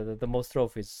like the most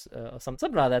trophies, or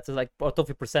something like that. So like or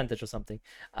trophy percentage or something.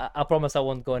 I promise I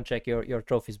won't go and check your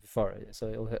trophies before.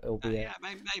 So it'll be yeah,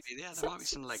 maybe yeah, there might be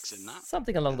some legs in that.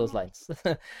 Something along those lines.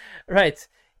 Right.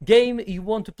 Game you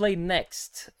want to play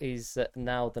next is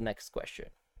now the next question.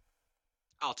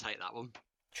 I'll take that one.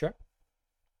 Sure.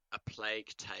 A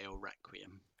Plague Tale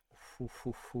Requiem.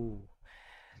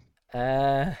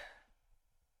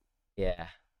 Yeah,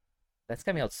 that's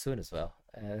coming out soon as well.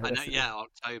 I know, yeah,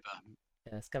 October.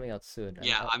 Yeah, it's coming out soon.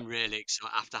 Yeah, I'm really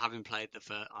excited. After having played the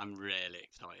first, I'm really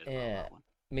excited about that one.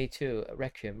 Me too.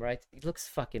 Requiem, right? It looks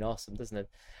fucking awesome, doesn't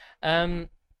it? That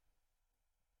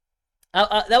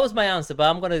was my answer, but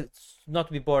I'm gonna, not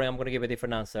to be boring, I'm gonna give a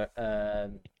different answer.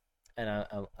 And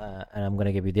I'm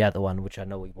gonna give you the other one, which I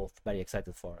know we're both very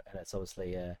excited for, and it's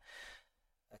obviously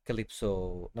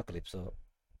Calypso, not Calypso.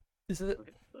 Is it?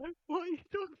 What are you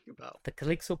talking about? The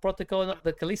Calypso protocol, not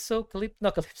the Calypso,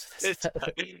 not Calypso.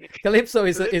 Calypso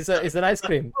is an ice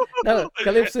cream. No,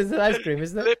 Calypso is an ice cream,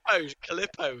 isn't it?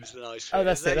 Calypso's an ice cream. Oh,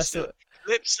 that's it. That's it.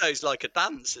 Calypso's like a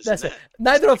dance, isn't it?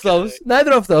 Neither of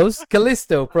those.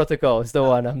 Callisto protocol is the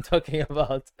one I'm talking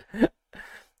about.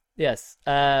 Yes.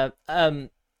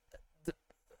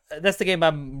 That's the game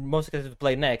I'm most excited to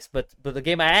play next. But the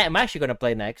game I am actually going to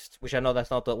play next, which I know that's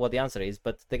not what the answer is,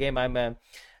 but the game I'm going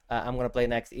to play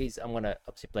next is, I'm going to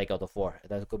obviously play God of War.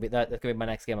 That could be my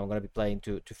next game I'm going to be playing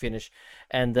to finish.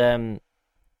 And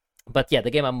but yeah, the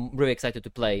game I'm really excited to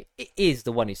play is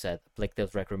the one you said, Plague Tale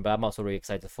Requiem. But I'm also really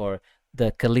excited for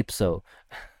the Calypso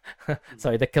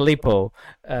sorry, the Calippo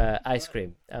ice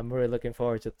cream. I'm really looking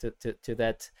forward to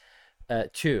that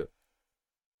too.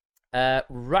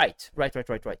 Right.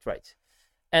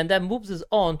 And that moves us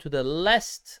on to the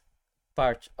last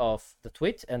part of the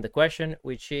tweet and the question,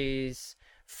 which is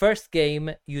first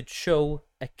game you'd show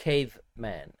a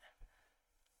caveman.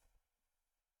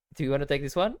 Do you want to take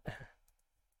this one?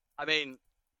 I mean,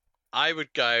 I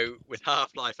would go with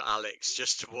Half-Life Alex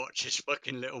just to watch his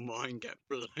fucking little mind get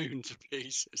blown to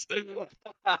pieces.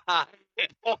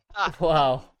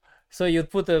 Wow. So you'd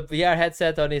put a VR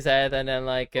headset on his head and then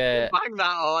like bang that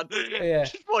on. Yeah.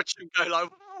 Just watch him go like,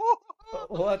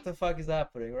 what the fuck is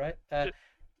happening, right? Yeah,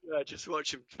 just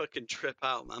watch him fucking trip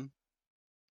out, man.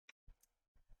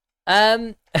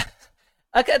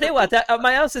 Okay, tell you what,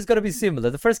 my answer is gonna be similar.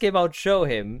 The first game I would show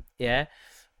him, yeah,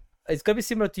 it's gonna be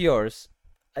similar to yours.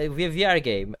 A VR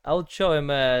game. I would show him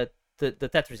the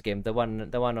Tetris game, the one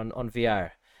on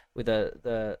VR with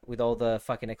the with all the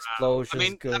fucking explosions.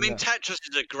 I mean, Tetris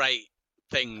is a great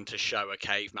thing to show a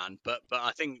caveman, but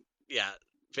I think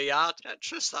VR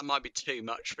Tetris, that might be too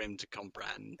much for him to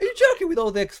comprehend. Are you joking with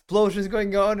all the explosions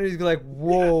going on? And he's like,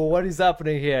 whoa, what is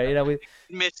happening here? You know,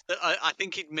 I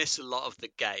think he'd miss a lot of the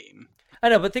game. I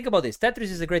know, but think about this.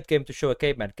 Tetris is a great game to show a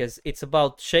caveman because it's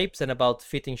about shapes and about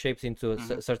fitting shapes into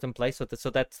a certain place. So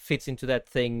that fits into that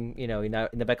thing, you know, in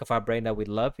the back of our brain that we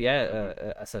love.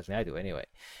 Yeah, certainly I do anyway.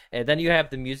 And then you have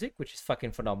the music, which is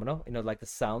fucking phenomenal. You know, like the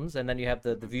sounds, and then you have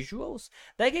the visuals.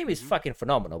 That game is fucking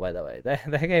phenomenal, by the way.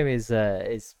 That game is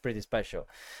pretty special.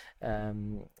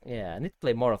 Yeah, I need to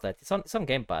play more of that. It's on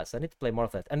Game Pass. I need to play more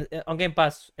of that, and on Game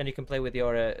Pass, and you can play with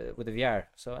your with the VR.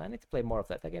 So I need to play more of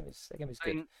that. That game is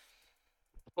good.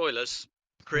 Spoilers.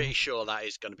 Pretty sure that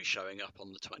is going to be showing up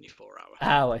on the 24-hour.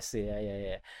 Oh, I see.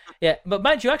 Yeah. But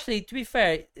mind you, actually, to be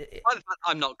fair,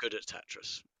 I'm not good at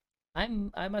Tetris.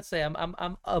 I must say I'm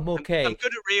okay. I'm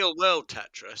good at real world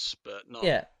Tetris, but not.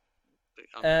 Yeah.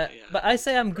 But I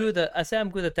say I'm good at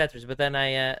Tetris, but then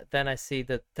I see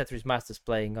the Tetris Masters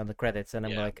playing on the credits, and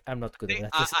I'm like, I'm not good at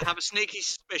that. I have a sneaky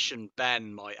suspicion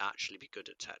Ben might actually be good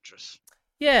at Tetris.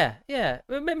 Yeah.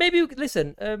 Maybe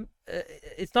listen.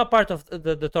 It's not part of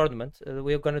the tournament.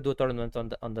 We're gonna do a tournament on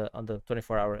the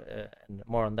 24-hour, and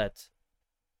more on that.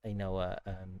 You know,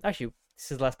 actually,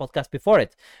 this is the last podcast before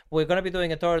it. We're gonna be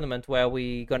doing a tournament where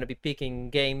we're gonna be picking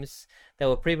games that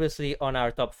were previously on our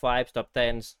top 5s, top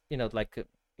 10s. You know, like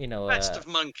best of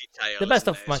Monkey Tales. The best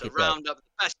of Monkey Tales. Round up the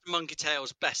best of Monkey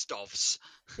Tales best ofs.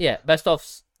 Yeah, best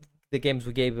ofs. The games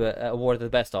we gave awarded the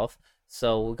best of.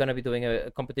 So we're gonna be doing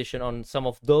a competition on some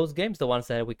of those games, the ones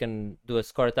that we can do a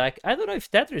score attack. I don't know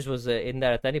if Tetris was in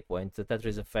there at any point. The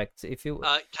Tetris Effect, if you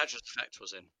Tetris Effect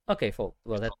was in. Okay, full.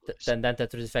 Well, then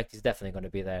Tetris Effect is definitely going to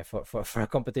be there for a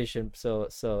competition. So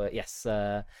yes,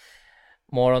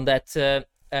 more on that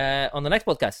on the next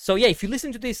podcast. So yeah, if you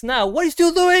listen to this now, what are you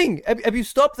still doing? Have you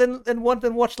stopped and want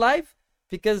to watch live?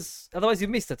 Because otherwise you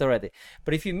missed it already.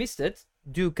 But if you missed it,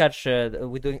 do catch.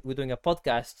 We're doing a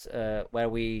podcast where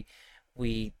we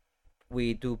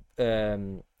do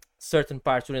certain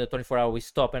parts during the 24-hour. We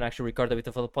stop and actually record a bit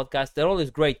of a podcast. They're always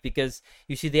great because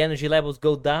you see the energy levels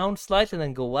go down slightly and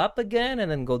then go up again and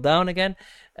then go down again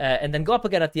and then go up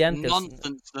again at the end.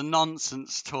 The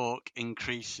nonsense talk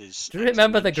increases. Do you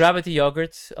remember the gravity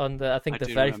yogurt on the? I think the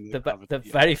very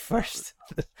first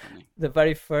the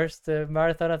very first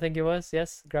marathon. I think it was.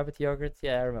 Yes, gravity yogurt.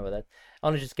 Yeah, I remember that.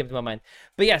 Only just came to my mind.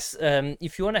 But yes,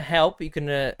 if you want to help, you can,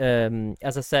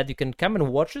 as I said, you can come and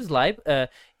watch us live.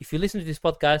 If you listen to this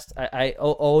podcast,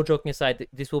 all joking aside,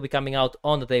 this will be coming out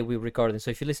on the day we record it.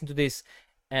 So if you listen to this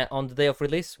on the day of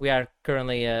release, we are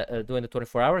currently doing the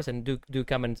 24 hours, and do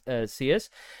come and see us.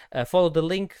 Follow the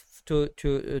link to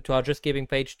our Just Giving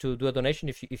page to do a donation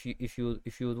if you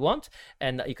would want,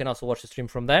 and you can also watch the stream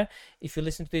from there. If you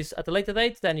listen to this at a later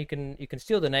date, then you can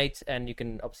still donate, and you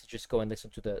can obviously just go and listen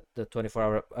to the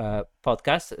 24-hour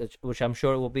podcast, which I'm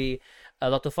sure will be a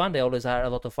lot of fun. They always are a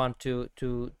lot of fun to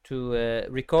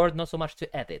record, not so much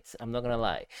to edit. I'm not gonna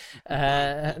lie,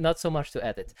 not so much to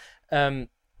edit.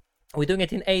 We're doing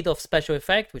it in aid of Special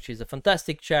Effect, which is a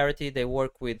fantastic charity. They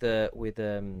work with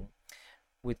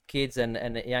kids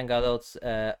and young adults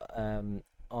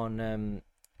on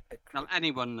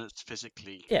anyone that's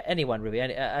physically anyone really.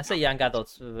 I say young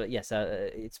adults, yes,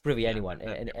 it's really anyone.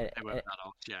 Adults, and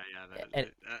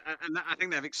I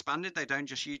think they've expanded. They don't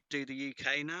just do the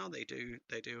UK now. They do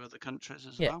other countries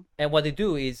as well. And what they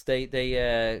do is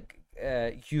they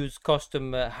use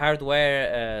custom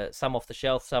hardware, some off the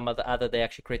shelf, some other they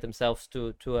actually create themselves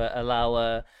to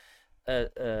allow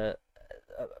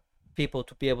people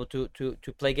to be able to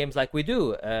play games like we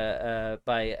do,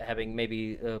 by having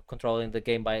maybe controlling the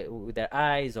game by with their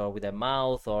eyes or with their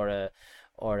mouth, or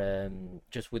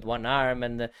just with one arm.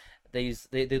 And they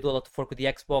do a lot of work with the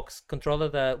Xbox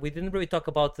controller. We didn't really talk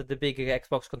about the big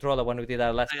Xbox controller when we did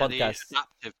our last podcast. The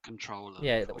adaptive controller.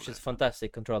 Yeah, which is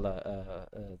fantastic controller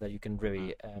that you can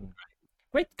really.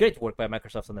 Great work by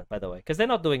Microsoft on that, by the way, because they're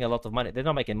not doing a lot of money. They're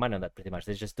not making money on that, pretty much.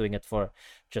 They're just doing it for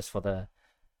the.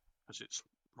 Because it's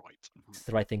right. It's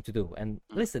the right thing to do. And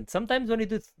listen, sometimes when you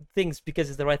do things because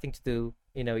it's the right thing to do,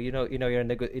 you're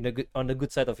on the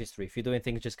good side of history. If you're doing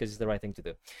things just because it's the right thing to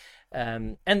do,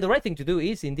 and the right thing to do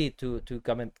is indeed to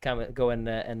go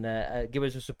and give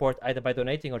us your support, either by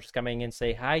donating or just coming and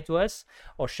say hi to us,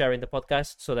 or sharing the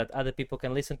podcast so that other people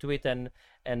can listen to it and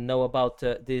know about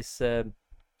this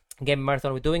game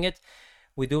marathon.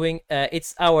 We're doing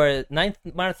it's our 9th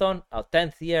marathon, our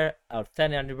 10th year, our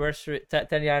 10th anniversary,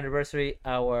 10-year anniversary.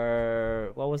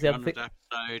 Our what was the other thing?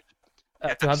 Episode.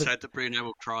 Episode that Bruno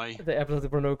will cry. The episode that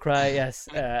Bruno will cry. Yes,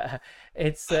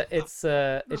 it's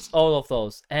all of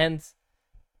those, and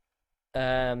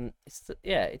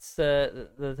it's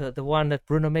the one that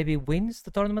Bruno maybe wins the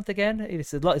tournament again.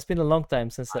 It's been a long time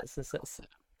since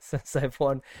I've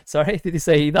won. Sorry, did you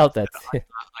say you doubt that? I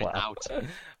doubt.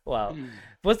 Wow.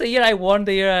 Was the year I won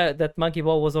the year that Monkey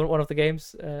Ball was on one of the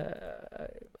games?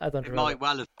 I don't remember. It might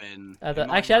well have been. I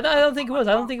don't think it was.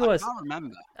 I don't think it was. I can't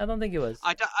remember. I don't think it was.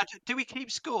 Do we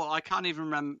keep score? I can't even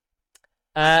remember.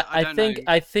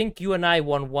 I think you and I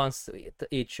won once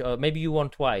each, or maybe you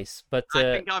won twice. But I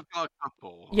think I've got a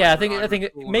couple. Yeah, I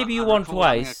think maybe you won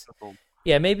twice.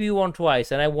 Yeah, maybe you won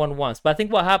twice and I won once. But I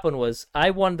think what happened was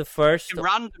I won the first.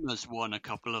 Randomers won a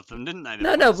couple of them, didn't they?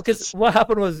 No, because what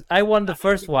happened was I won the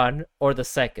first one or the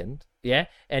second, yeah,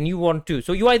 and you won two.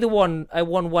 So you either won, I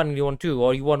won one, and you won two,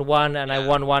 or you won one and I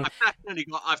won one.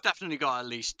 I've definitely got at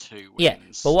least 2 wins. Yeah,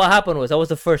 but what happened was I was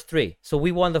the first 3, so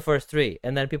we won the first 3,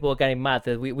 and then people were getting mad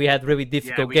that we had really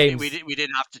difficult games. We did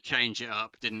have to change it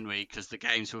up, didn't we? Because the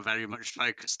games were very much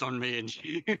focused on me and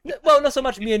you. Well, not so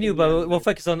much me and you, but we're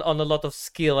focused on a lot of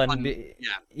skill and they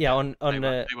were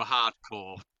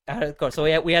hardcore.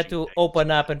 So we had to open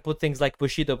up and put things like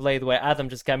Bushido Blade, where Adam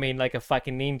just came in like a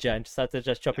fucking ninja and started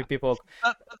just chopping people.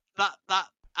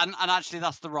 And actually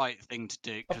that's the right thing to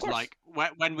do, because like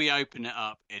when we open it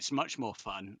up, it's much more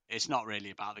fun. It's not really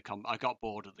about I got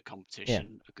bored of the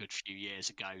competition a good few years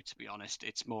ago, to be honest.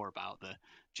 It's more about the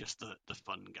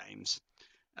fun games.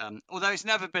 Although it's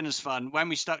never been as fun when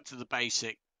we stuck to the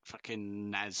basic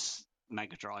fucking NES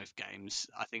Mega Drive games.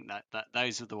 I think that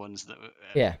those are the ones that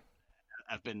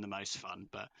have been the most fun,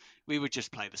 but we would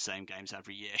just play the same games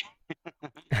every year.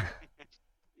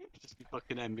 Just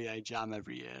fucking NBA Jam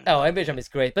every year. Oh, NBA Jam is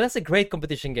great, but that's a great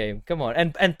competition game. Come on,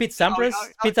 and Pete Sampras,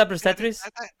 Tetris.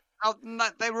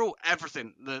 They were all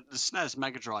everything. The SNES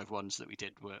Mega Drive ones that we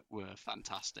did were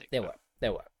fantastic. They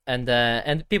were,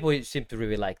 and people seem to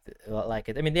really like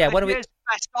it. I mean, yeah. What are we?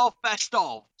 Best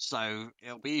of. So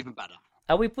it'll be even better.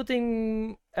 Are we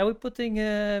putting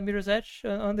Mirror's Edge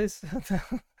on this?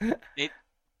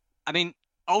 I mean,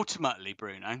 ultimately,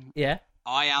 Bruno. Yeah.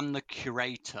 I am the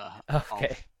curator of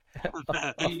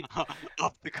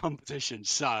the competition,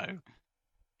 so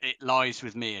it lies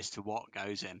with me as to what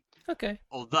goes in. Okay.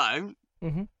 Although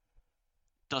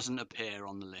doesn't appear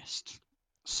on the list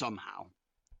somehow.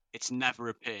 It's never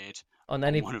appeared on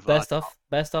any best of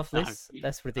lists.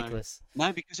 That's ridiculous.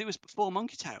 No, because it was before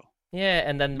Monkey Tail. Yeah,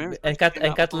 and then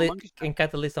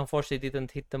Catalyst unfortunately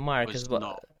didn't hit the mark as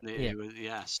well.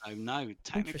 So no,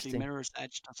 technically Mirror's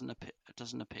Edge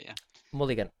doesn't appear.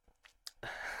 Mulligan.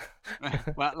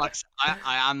 Well, like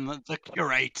I am the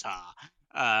curator,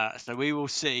 so we will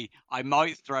see. I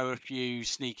might throw a few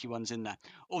sneaky ones in there.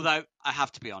 Although I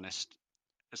have to be honest,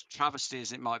 as travesty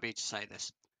as it might be to say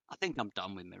this, I think I'm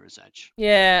done with Mirror's Edge.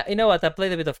 Yeah, you know what? I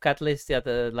played a bit of Catalyst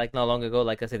like not long ago,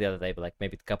 like I said the other day, but like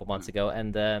maybe a couple months ago,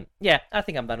 and I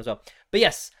think I'm done as well. But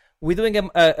yes, we're doing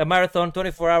a marathon,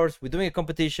 24 hours. We're doing a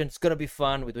competition. It's gonna be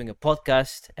fun. We're doing a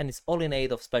podcast, and it's all in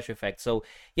aid of Special Effects. So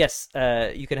yes,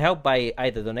 you can help by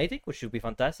either donating, which would be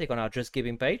fantastic, on our Just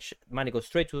Giving page. Money goes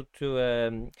straight to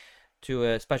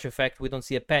Special Effect. We don't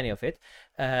see a penny of it.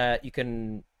 You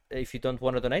can. If you don't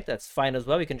want to donate, that's fine as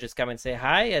well. You can just come and say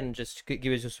hi and just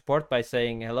give us your support by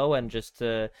saying hello and just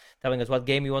telling us what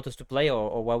game you want us to play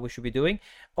or what we should be doing.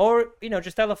 Or,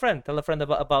 just tell a friend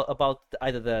about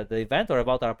either the event or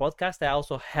about our podcast. That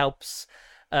also helps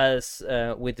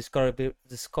with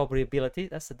discoverability.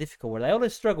 That's a difficult word. I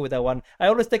always struggle with that one. I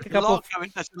always take a couple of.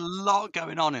 There's a lot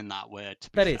going on in that word. To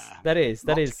be That fair, is.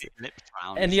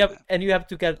 And you have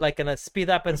to get like a speed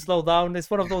up and slow down. It's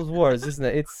one of those words, isn't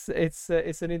it? It's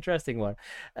an interesting one.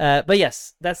 But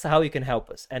yes, that's how you can help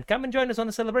us. And come and join us on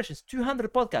the celebrations.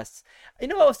 200 podcasts. I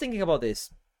was thinking about this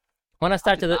when I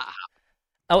started.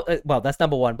 Well, that's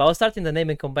number one. But I was starting the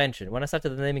naming convention. When I started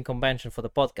the naming convention for the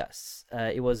podcasts,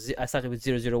 I started with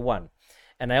 001.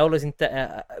 And I always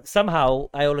somehow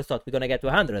I always thought we're gonna get to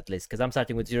 100 at least, because I'm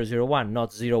starting with 001,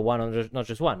 not 01 or not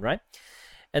just one, right?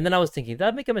 And then I was thinking, did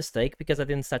I make a mistake because I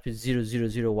didn't start with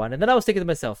 0001? And then I was thinking to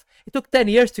myself, it took 10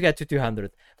 years to get to 200.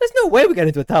 There's no way we get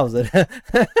into 1,000. I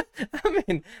mean,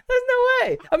 there's no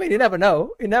way. I mean, you never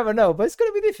know, but it's going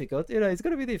to be difficult. It's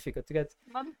going to be difficult to get.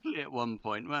 Monthly at one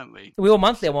point, weren't we? We were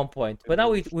monthly at one point, but now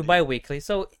we buy weekly.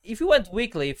 So if you went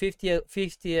weekly, 50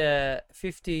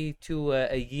 to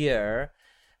a year,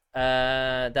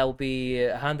 that will be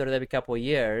 100 every couple of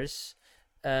years.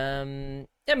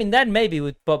 I mean, that maybe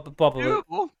would probably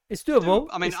doable. It's doable.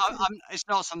 I mean, it's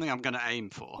not something I'm going to aim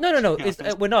for. No.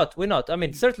 We're not. I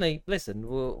mean, certainly. Listen,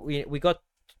 we got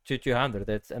to 200,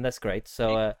 and that's great.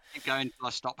 So keep going until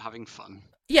I stop having fun.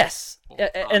 Yes,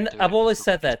 and I've always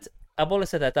said that.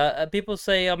 People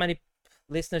say, how many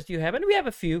listeners do you have? And we have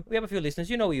a few. We have a few listeners.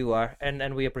 You know who you are,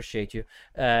 and we appreciate you.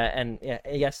 And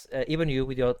yes, even you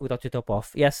without your top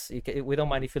off. Yes, we don't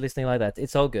mind if you're listening like that.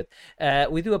 It's all good.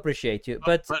 We do appreciate you.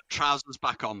 But trousers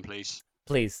back on, please.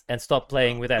 Please, and stop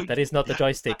playing with that. That is not the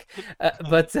joystick.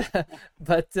 But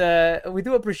we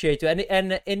do appreciate you.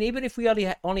 And even if we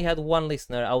only had one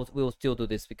listener, we'll still do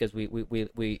this because we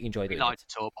enjoy doing it. We like to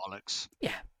talk bollocks.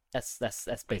 Yeah. That's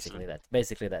basically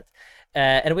that.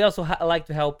 And we also like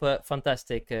to help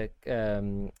fantastic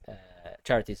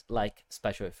charities like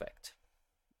Special Effect.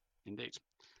 Indeed.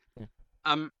 Yeah.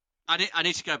 I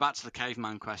need to go back to the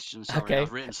caveman question. Sorry, okay.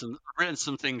 I've written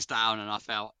some things down, and I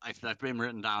felt if they've been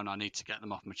written down, I need to get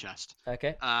them off my chest.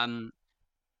 Okay.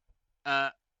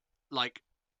 Like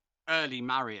early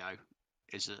Mario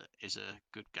is a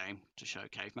good game to show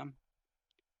cavemen.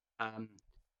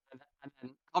 And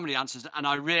then Comedy Answers, and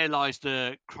I realise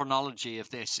the chronology of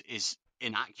this is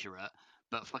inaccurate,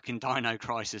 but fucking Dino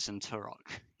Crisis and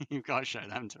Turok, you've got to show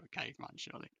them to a caveman,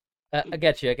 surely. I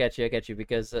get you,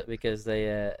 because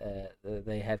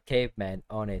they have cavemen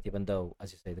on it, even though,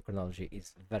 as you say, the chronology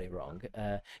is very wrong.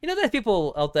 There's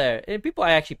people out there, people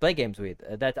I actually play games with,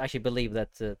 that actually believe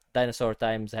that dinosaur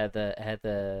times had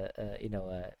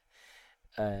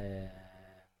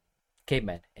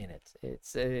cavemen in it.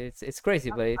 It's crazy,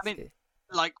 but I mean,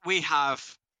 like, we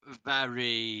have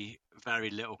very, very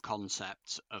little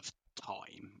concept of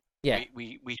time. Yeah,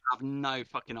 we have no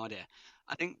fucking idea.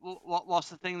 I think what's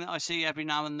the thing that I see every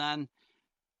now and then?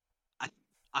 I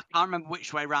can't remember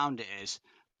which way round it is,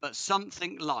 but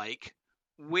something like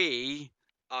we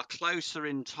are closer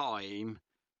in time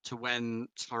to when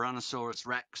Tyrannosaurus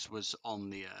Rex was on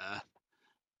the Earth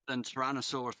than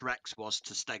Tyrannosaurus Rex was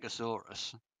to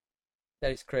Stegosaurus.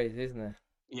 That is crazy, isn't it?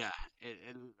 Yeah,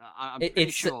 I'm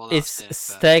pretty sure it's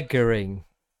staggering.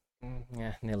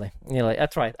 Yeah, nearly. I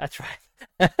tried.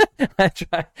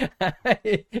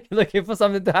 You're looking for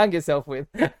something to hang yourself with.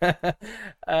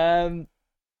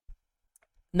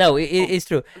 No, it's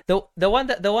true. The one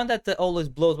that always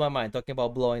blows my mind, talking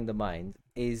about blowing the mind,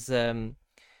 is the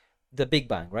Big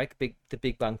Bang, right? The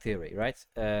Big Bang theory, right?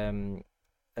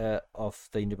 Of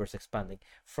the universe expanding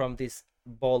from this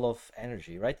ball of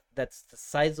energy, right? That's the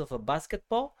size of a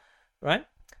basketball, right?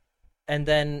 And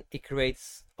then it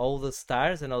creates all the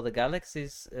stars and all the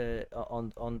galaxies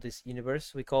on this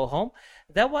universe we call home.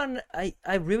 That one I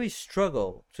really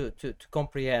struggle to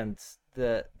comprehend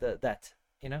that.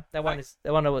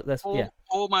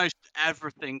 Almost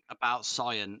everything about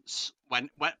science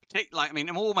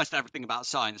almost everything about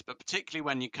science, but particularly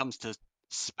when it comes to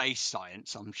space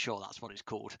science, I'm sure that's what it's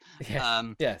called.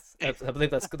 Yes, I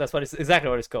believe that's exactly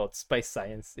what it's called, space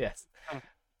science. Yes.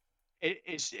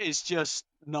 It's just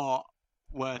not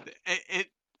worth it.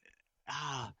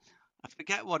 I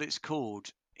forget what it's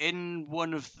called. In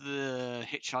one of the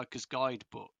Hitchhiker's Guide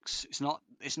books, I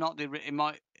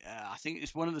think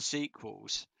it's one of the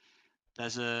sequels.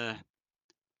 There's a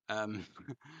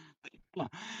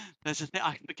there's a thing,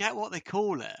 I forget what they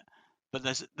call it, but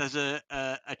there's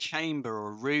a chamber or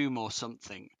a room or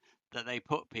something that they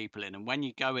put people in, and when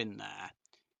you go in there,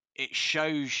 it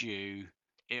shows you,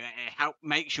 it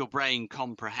makes your brain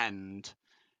comprehend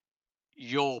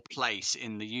your place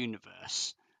in the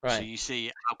universe. Right. So you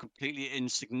see how completely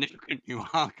insignificant you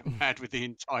are compared with the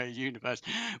entire universe,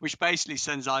 which basically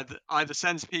sends either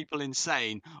sends people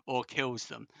insane or kills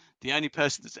them. the only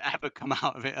person that's ever come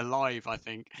out of it alive, I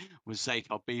think, was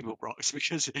Zaphod Beeblebrox,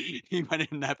 because he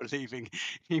went in there believing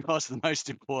he was the most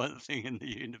important thing in the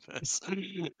universe.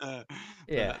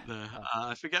 Yeah.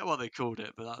 I forget what they called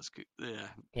it, but that's good. Yeah.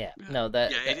 Yeah. Yeah. No, Yeah,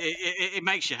 it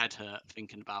makes your head hurt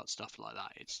thinking about stuff like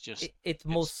that. It's just it it's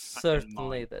most fucking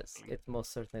certainly does. mind-boggling. It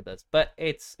most certainly does. But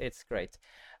it's great.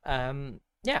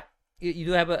 Yeah. You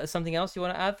do have something else you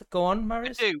want to add? Go on, I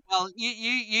Marius. do. Well,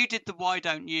 you did the why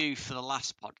don't you for the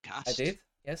last I podcast. did.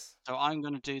 Yes. So I'm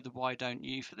going to do the why don't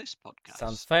you for this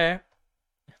Sounds podcast. fair.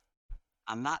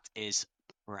 And that is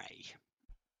Prey.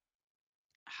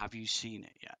 Have you seen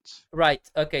it yet? Right.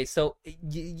 Okay. So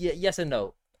yes and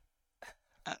no.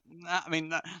 I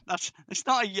mean, that's it's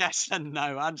not a yes and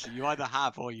no answer. You either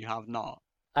have or you have not.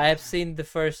 I have seen the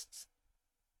first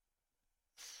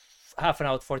half an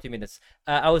hour, 40 minutes.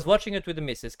 I was watching it with the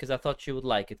missus because I thought she would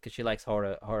like it because she likes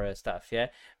horror stuff, yeah.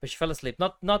 But she fell asleep.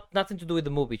 Nothing to do with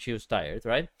the movie. She was tired,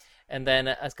 right? And then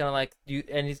I was kind of like,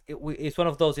 it's one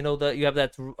of those, that you have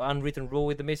that unwritten rule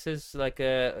with the missus, like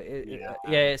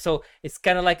yeah. So it's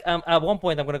kind of like at one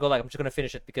point I'm gonna go like I'm just gonna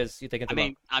finish it because you're taking too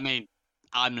long. I mean,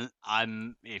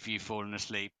 I'm. If you've fallen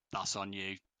asleep, that's on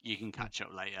you. You can catch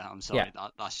up later. I'm sorry. Yeah.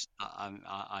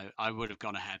 I would have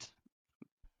gone ahead,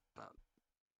 but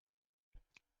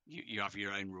you have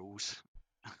your own rules.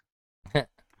 But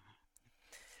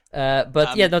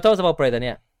yeah, no, tell us about Prey then.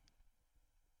 Yeah.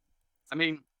 I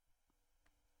mean,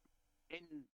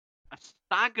 in a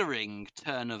staggering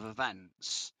turn of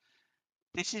events,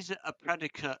 this is a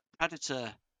Predator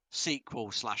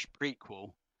sequel slash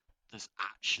prequel that's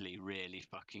actually really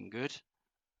fucking good.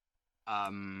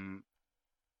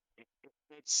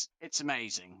 It's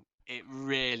amazing. It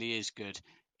really is good.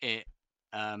 It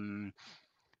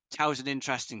tells an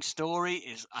interesting story.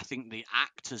 I think the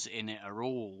actors in it are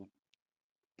all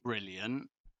brilliant.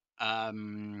 I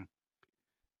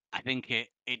think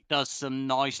it does some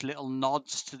nice little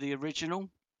nods to the original.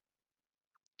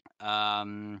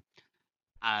 And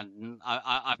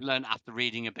I've learned after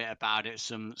reading a bit about it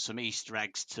some Easter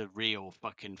eggs to real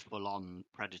fucking full on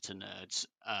Predator nerds.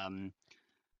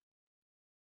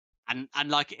 And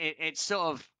like it's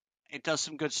sort of it does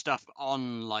some good stuff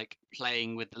on like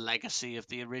playing with the legacy of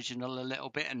the original a little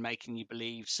bit and making you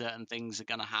believe certain things are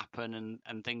going to happen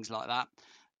and things like that.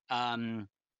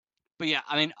 But yeah,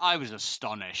 I mean, I was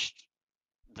astonished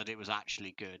that it was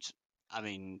actually good. I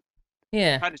mean,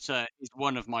 Yeah. Predator is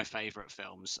one of my favorite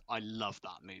films. I love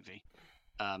that movie.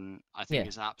 I think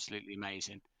it's absolutely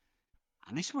amazing.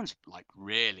 And this one's like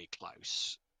really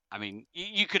close. I mean,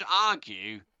 you could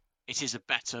argue it is a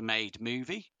better made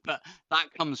movie, but that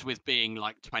comes with being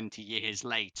like 20 years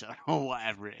later or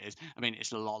whatever it is. I mean,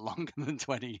 it's a lot longer than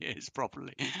 20 years,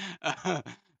 probably.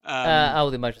 I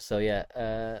would imagine so.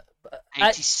 Yeah.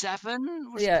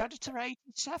 87 was Predator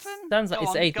 87. Sounds like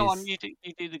it's 80s. Go on, you do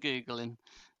the googling.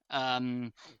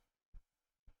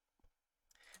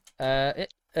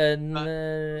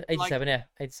 87. Yeah,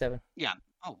 87. Yeah.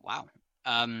 Oh wow.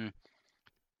 And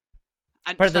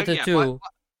Predator 2.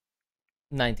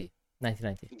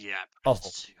 1990. Yeah.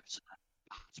 Awful. Predator 2 was a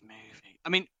bad movie. I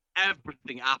mean,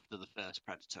 everything after the first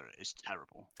Predator is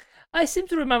terrible. I seem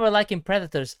to remember liking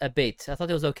Predators a bit. I thought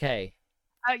it was okay.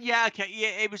 Yeah, okay.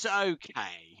 Yeah, it was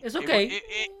okay. It's okay.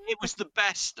 It was the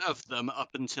best of them up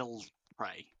until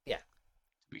Prey. Yeah. To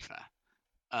be fair.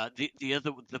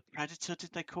 The Predator,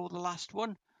 did they call the last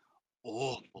one?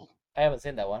 Awful. I haven't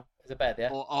seen that one. Is it bad?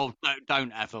 Yeah.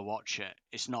 Don't ever watch it.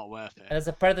 It's not worth it. And there's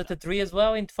a Predator 3 as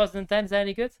well in 2010. Is that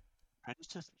any good?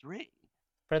 Predator 3.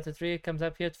 Predator 3 comes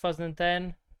up here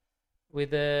 2010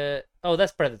 with the. Oh,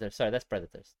 that's Predator. Sorry, that's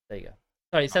Predators. There you go.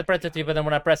 Sorry, it said Predator 3, but then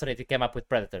when I pressed on it, it came up with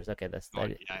Predators. Okay, that's.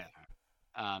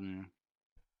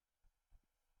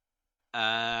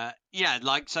 Yeah.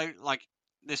 Like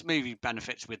this movie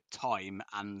benefits with time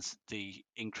and the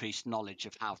increased knowledge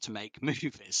of how to make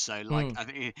movies. So like I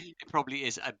think it probably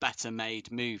is a better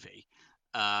made movie.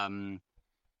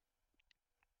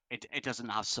 It doesn't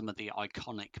have some of the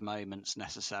iconic moments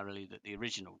necessarily that the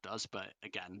original does, but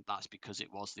again, that's because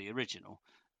it was the original.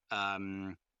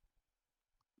 But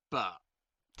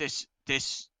this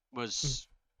was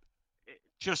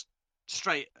just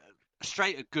straight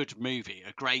a good movie,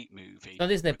 a great movie. It's on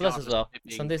Disney Plus as well.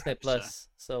 It's on Disney Plus,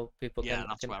 so people can. Yeah,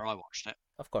 that's where I watched it.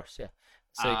 Of course, yeah.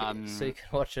 So you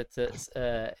can watch it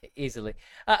easily.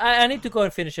 I need to go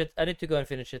and finish it.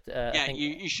 Yeah,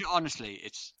 you should honestly.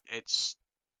 It's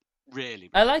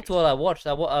really. I liked what I watched.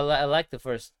 I liked the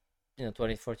first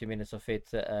 20-40 minutes of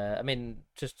it. I mean,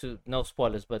 just to no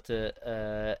spoilers, but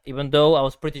even though I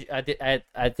was I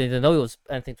didn't know it was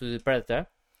anything to do with Predator.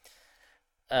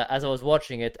 as I was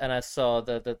watching it, and I saw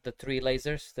the three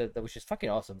lasers, which is fucking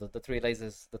awesome. The three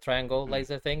lasers, the triangle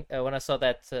laser thing. When I saw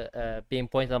that being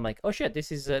pointed, I'm like, oh shit,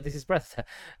 this is Predator.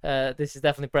 This is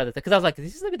definitely Predator. Because I was like,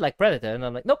 this is a bit like Predator, and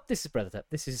I'm like, nope, this is Predator.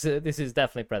 This is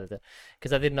definitely Predator.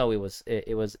 Because I didn't know it was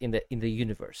in the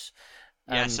universe.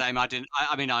 Yeah, same. I didn't.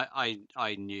 I mean,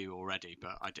 I knew already,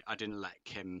 but I didn't let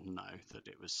Kim know that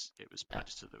it was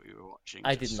Predator that we were watching.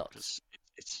 I did not. Because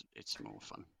it's more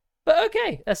fun. But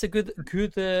okay, that's a good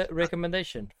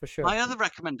recommendation for sure. My other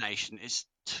recommendation is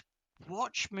to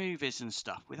watch movies and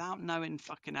stuff without knowing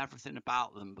fucking everything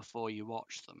about them before you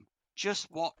watch them.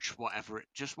 Just watch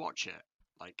just watch it.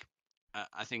 Like,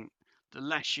 I think the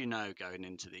less you know going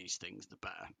into these things, the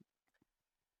better.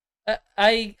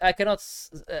 I cannot,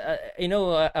 you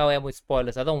know how I am with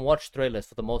spoilers. I don't watch trailers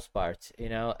for the most part, you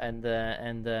know,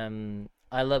 and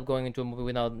I love going into a movie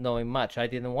without knowing much. I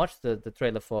didn't watch the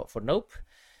trailer for Nope.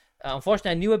 Unfortunately,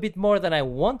 I knew a bit more than I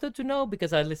wanted to know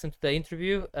because I listened to the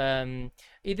interview. To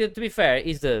be fair,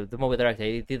 he's the movie director.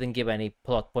 He didn't give any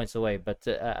plot points away, but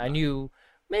I knew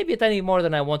maybe a tiny more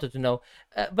than I wanted to know.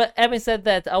 But having said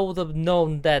that, I would have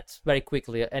known that very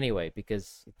quickly anyway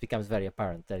because it becomes very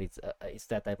apparent that it's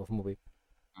that type of movie.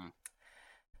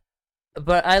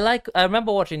 But I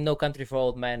remember watching No Country for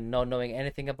Old Men, not knowing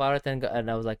anything about it, and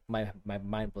I was like, my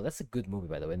mind blew. That's a good movie,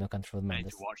 by the way, No Country for Old Men.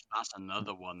 That's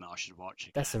another one that I should watch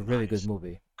again. That's a really good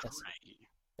movie.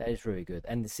 That is really good.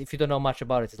 And if you don't know much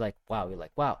about it, it's like, wow, you're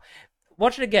like, wow.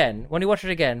 Watch it again. When you watch it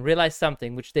again, realize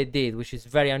something, which they did, which is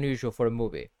very unusual for a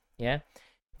movie. Yeah?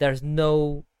 There's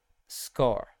no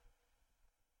score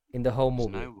in the whole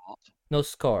movie. No what? No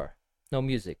score. No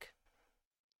music.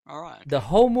 All right. Okay. The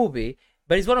whole movie...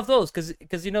 But it's one of those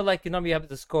because you know, like you have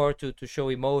the score to show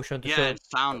emotion.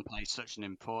 Sound plays such an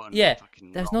important. Yeah,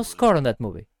 there's no score on that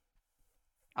movie.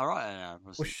 All right,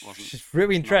 which is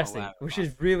really interesting. Which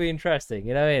is really interesting.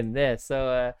 You know what I mean? Yeah.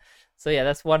 So yeah,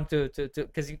 that's one to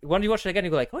because when you watch it again, you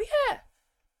go like, oh yeah,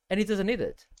 and it doesn't need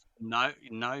it. No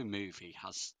movie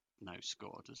has no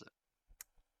score, does it?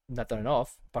 Not done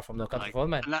enough, apart from No Country for Old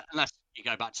Men. Unless you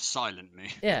go back to silent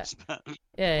movies. Yeah.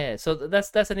 Yeah. So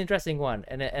that's an interesting one,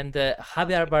 and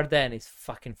Javier Bardem is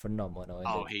fucking phenomenal.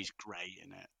 Oh, he's great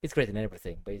in it. He's great in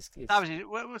everything, but was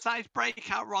that his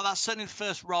breakout role? That's certainly the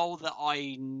first role that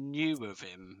I knew of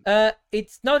him.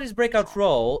 It's not his breakout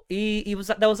role.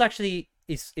 That was actually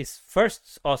his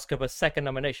first Oscar, but second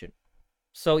nomination.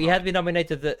 So he had been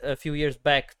nominated a few years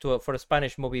back for a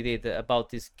Spanish movie he did about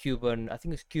this Cuban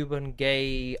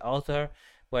gay author,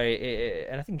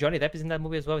 and I think Johnny Depp is in that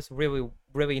movie as well. It's a really,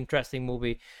 really interesting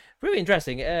movie, really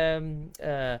interesting.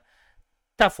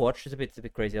 Tough watch. It's a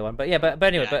bit crazy that one, but yeah, but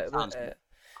anyway,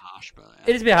 harsh, but yeah.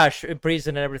 It is a bit harsh in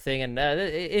prison and everything, and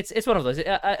it's one of those.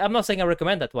 I'm not saying I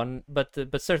recommend that one, but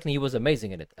certainly he was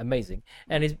amazing in it, amazing,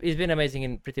 and he's been amazing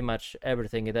in pretty much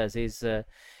everything he does. He's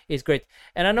great,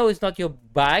 and I know it's not your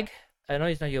bag.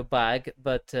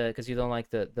 But because you don't like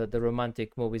the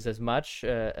romantic movies as much,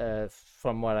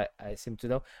 from what I seem to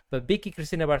know. But Vicky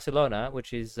Cristina Barcelona,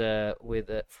 which is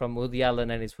from Woody Allen,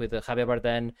 and it's with Javier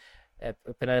Bardem,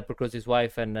 Penelope Cruz, his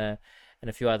wife, and a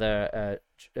few other.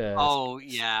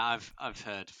 I've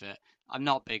heard of it. I'm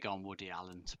not big on Woody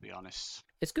Allen, to be honest.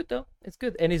 It's good though. It's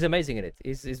good, and he's amazing in it.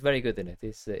 He's very good in it.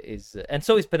 And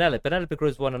so is Penelope. Penelope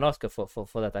Cruz won an Oscar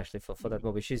for that actually for that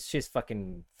movie. She's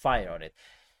fucking fire on it.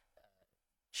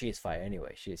 She is fire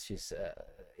anyway. She's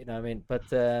you know what I mean.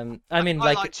 But I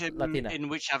liked him Latina. In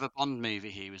whichever Bond movie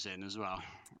he was in as well.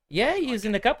 Yeah, he was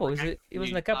in a couple. He was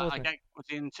in a couple. Was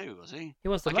he in two? Was he? He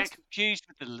was the last. I get confused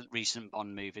with the recent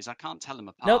Bond movies. I can't tell them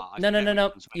apart.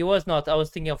 No. He was not. I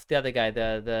was thinking of the other guy,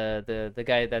 the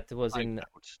guy that was in.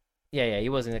 Yeah, he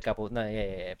was in a couple. No,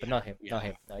 yeah, but not him. Not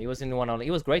him. No, he was in one only.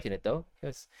 He was great in it though.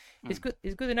 He's good.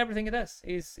 He's good in everything he does.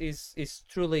 He's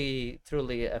truly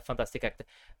a fantastic actor.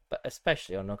 But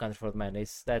especially on No Country for Old Men,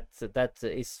 that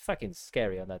is fucking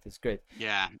scary on that. It's great.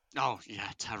 Yeah. Oh yeah,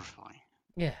 terrifying.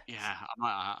 Yeah. Yeah,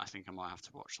 I think I might have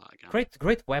to watch that again.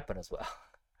 Great weapon as well.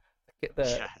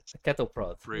 the kettle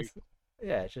prod. Brute.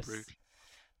 Yeah, just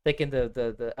taking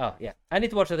the oh yeah. I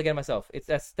need to watch that again myself.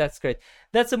 That's great.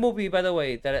 That's a movie, by the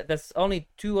way. That's only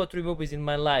 2 or 3 movies in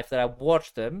my life that I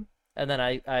watched them. And then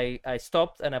I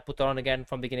stopped and I put it on again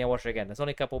from the beginning. I watched it again. There's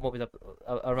only a couple of movies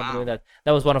I remember doing that.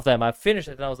 That was one of them. I finished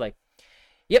it and I was like,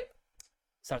 "Yep,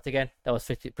 start again." That was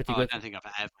pretty good. I don't think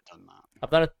I've ever done that. I've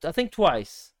done it, I think,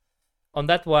 twice, on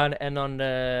that one and on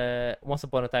Once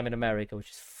Upon a Time in America,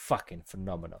 which is fucking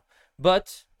phenomenal.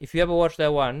 But if you ever watch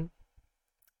that one,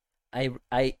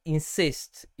 I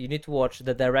insist you need to watch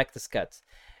the director's cut.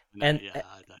 No, and I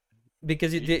don't.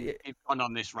 because You've gone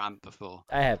on this rant before.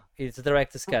 I have. It's a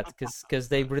director's cut because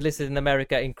they released it in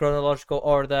America in chronological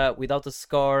order without a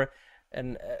score,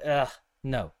 and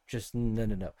no, just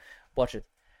no. Watch it.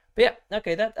 But yeah,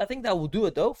 okay. That I think that will do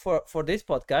it though for this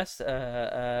podcast.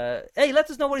 Hey, let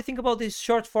us know what you think about this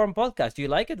short form podcast. Do you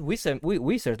like it? We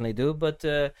certainly do. But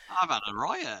I've had a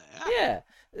riot. Yeah.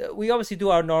 We obviously do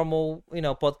our normal,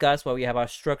 podcast where we have our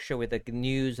structure with the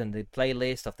news and the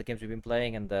playlist of the games we've been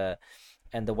playing and the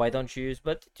why don't yous.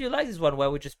 But do you like this one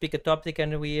where we just pick a topic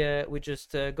and we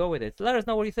just go with it? Let us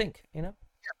know what you think. Yeah,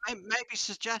 maybe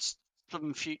suggest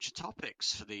some future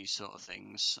topics for these sort of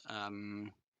things.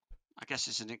 I guess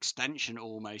it's an extension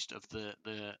almost of the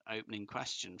opening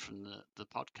question from the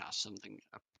podcast, something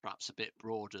perhaps a bit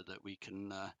broader that we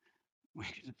can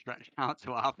stretch out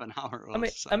to half an hour or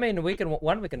so. I mean, we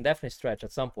can definitely stretch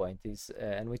at some point is,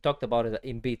 and we talked about it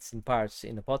in bits and parts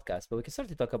in the podcast, but we can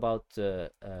certainly talk about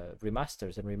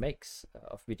remasters and remakes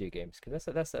of video games because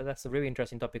that's a really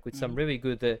interesting topic with some really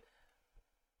good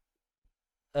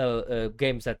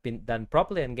games that have been done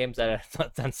properly and games that are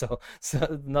not done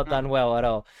not done well at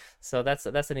all. So that's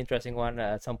an interesting one.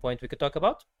 At some point we could talk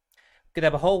about. We could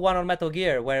have a whole one on Metal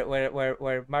Gear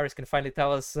where Marius can finally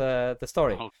tell us the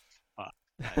story. Oh,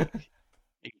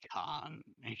 he can't.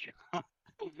 He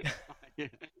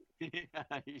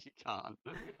can't.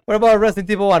 What about Resident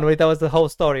Evil 1 where that was the whole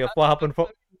story of what happened for...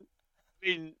 I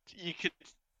mean,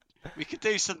 we could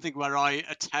do something where I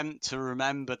attempt to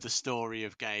remember the story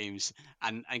of games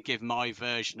and give my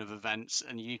version of events,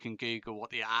 and you can Google what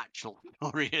the actual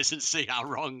story is and see how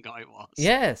wrong I was.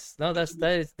 Yes, no,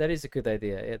 that is a good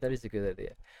idea. Yeah, that is a good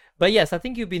idea. But yes, I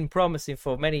think you've been promising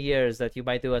for many years that you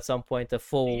might do at some point a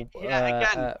full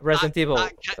Resident Evil.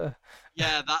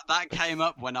 That came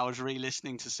up when I was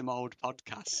re-listening to some old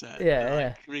podcasts.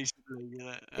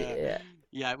 Recently.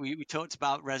 We talked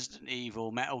about Resident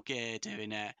Evil, Metal Gear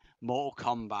doing it, Mortal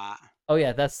Kombat. Oh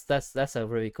yeah, that's a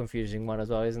really confusing one as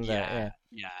well, isn't there?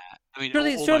 Yeah. I mean,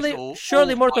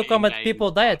 surely Mortal Kombat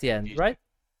people die at the end, right?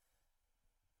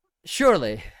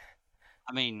 Surely.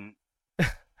 I mean,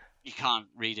 you can't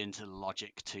read into the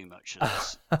logic too much of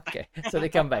this. Okay, so they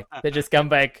come back. They just come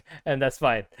back, and that's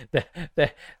fine.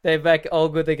 They're back all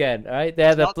good again. All right.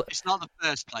 It's not the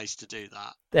first place to do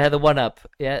that. They had the one up.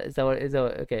 Yeah. Is that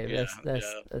okay? Yeah,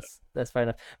 that's fine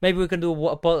enough. Maybe we can do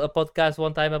a podcast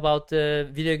one time about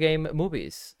video game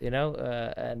movies.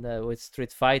 And with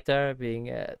Street Fighter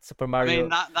being Super Mario. I mean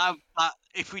that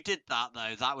if we did that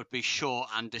though, that would be short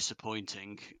and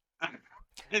disappointing.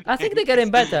 I think they're getting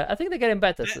better.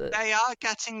 They are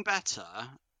getting better.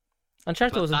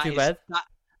 Uncharted wasn't too bad.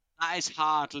 That is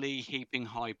hardly heaping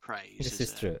high praise. This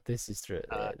is true.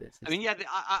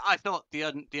 I thought the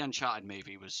Uncharted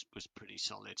movie was pretty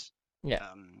solid. Yeah.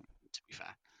 To be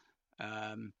fair,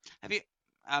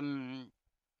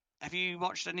 have you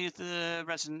watched any of the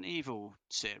Resident Evil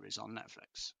series on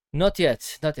Netflix? Not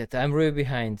yet. I'm really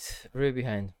behind.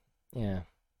 Yeah.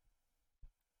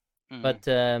 But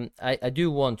I do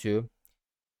want to.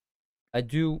 It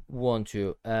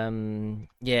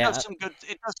does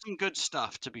some good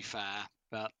stuff, to be fair,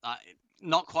 but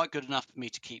not quite good enough for me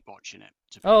to keep watching it.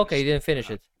 Okay, you didn't finish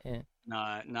it. Yeah. No.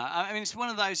 I mean, it's one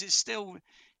of those. It's still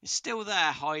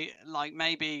there. Like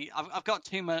maybe I've got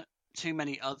too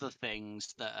many other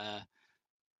things that are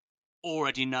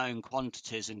already known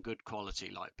quantities and good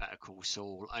quality, like Better Call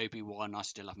Saul, Obi-Wan. I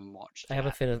still haven't watched. I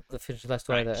haven't finished the last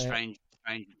one.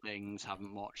 Stranger Things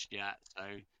haven't watched yet. So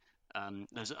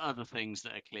there's other things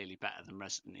that are clearly better than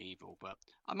Resident Evil, but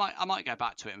I might go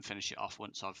back to it and finish it off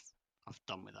once I've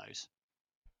done with those.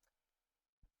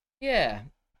 Yeah.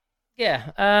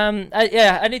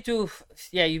 I need to.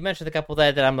 Yeah, you mentioned a couple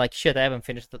there that I'm like, shit, I haven't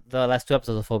finished the last 2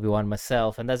 episodes of Obi-Wan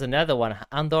myself, and there's another one,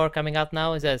 Andor, coming out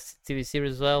now. Is that a TV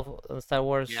series as well on Star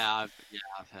Wars? Yeah,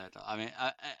 I've heard. I mean,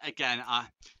 again, I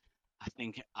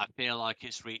feel like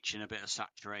it's reaching a bit of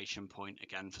saturation point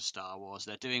again for Star Wars.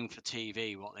 They're doing for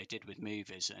TV what they did with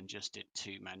movies and just did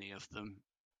too many of them.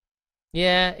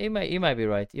 Yeah, you might be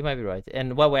right.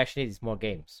 And what we actually need is more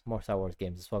games, more Star Wars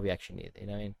games. That's what we actually need. You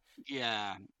know what I mean?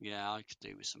 Yeah, I could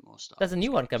do with some more stuff. There's a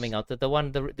new one coming out.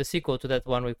 The sequel to that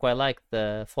one we quite like,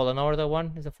 the Fallen Order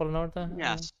one. Is it Fallen Order?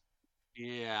 Yes.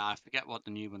 Yeah, I forget what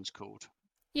the new one's called.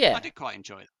 Yeah, I did quite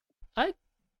enjoy it. I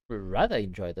rather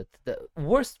enjoyed it. The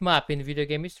worst map in video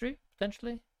game history,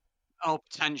 potentially. Oh,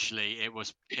 potentially, it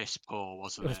was piss poor,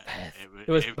 wasn't it?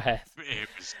 It was bad. It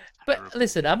was but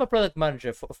listen, I'm a product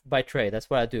manager by trade. That's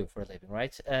what I do for a living,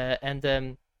 right?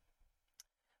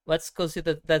 Let's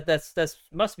consider that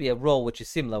must be a role which is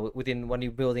similar within when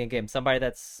you're building a game. Somebody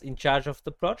that's in charge of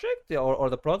the project or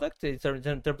the product in terms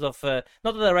of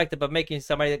not the director, but making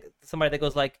somebody that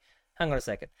goes like, hang on a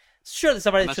second. Surely It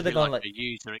somebody must should be have gone like like, a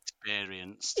user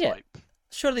experience yeah. type.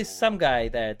 Surely some guy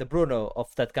there, the Bruno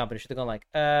of that company, should have gone like,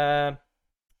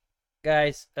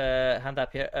 guys, hand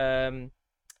up here. I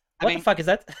What the mean, fuck is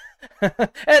that?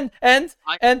 and and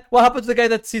I, and what happened to the guy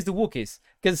that sees the Wookiees?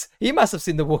 Because he must have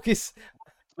seen the Wookiees.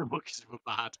 the Wookiees were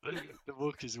bad. The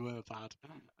Wookiees were bad.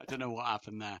 I don't know what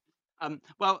happened there.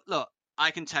 Well, look,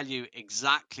 I can tell you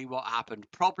exactly what happened,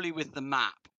 probably with the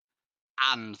map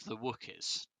and the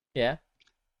Wookiees. Yeah.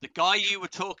 The guy you were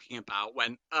talking about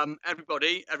went,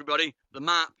 everybody, the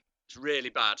map is really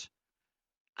bad.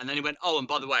 And then he went, oh, and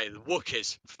by the way, the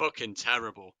Wookiees, fucking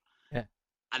terrible. Yeah.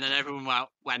 And then everyone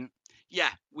went, yeah,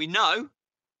 we know,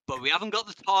 but we haven't got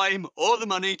the time or the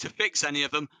money to fix any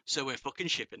of them, so we're fucking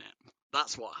shipping it.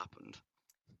 That's what happened.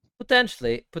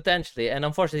 Potentially, and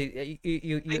unfortunately,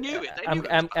 They knew it.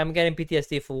 I'm getting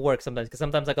PTSD for work sometimes because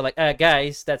sometimes I go like,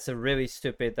 guys, that's a really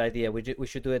stupid idea. We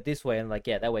should do it this way, and like,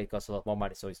 yeah, that way it costs a lot more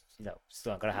money, so it's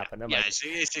still not gonna happen. I'm Yeah, like,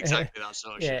 it's exactly that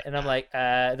sort of yeah, shit. and I'm like,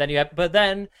 then you have, but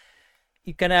then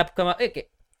you can have come out. Okay,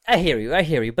 I hear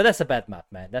you, but that's a bad map,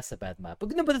 man. That's a bad map.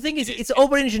 But no, but the thing is, it's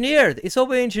over engineered. It's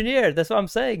over engineered. That's what I'm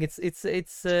saying. It's. You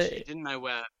didn't know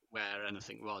where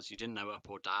anything was. You didn't know up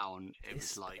or down. It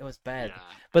was bad. Yeah,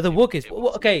 but the Wookiees,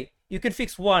 okay, you can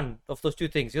fix one of those two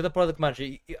things. You're the product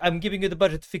manager. I'm giving you the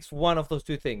budget to fix one of those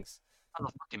two things. On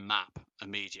the fucking map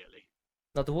immediately.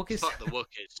 Not the Wookiees. Fuck the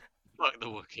Wookiees. Fuck the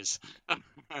Wookiees.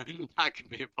 That could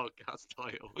be a podcast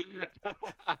title.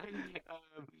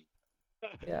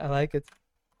 Yeah, I like it.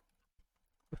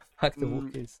 Fuck the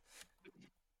Wookiees.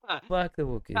 Fuck the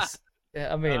Wookiees.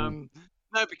 Yeah, I mean,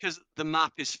 no, because the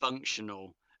map is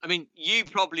functional. I mean, you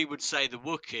probably would say the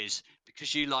Wookiees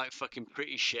because you like fucking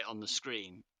pretty shit on the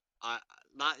screen.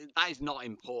 That is not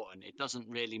important. It doesn't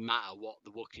really matter what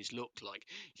the Wookiees look like.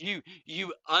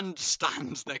 You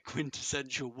understand their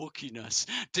quintessential Wookieness,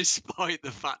 despite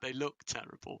the fact they look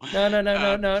terrible. No.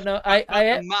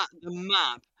 The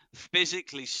map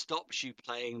physically stops you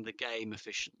playing the game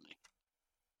efficiently.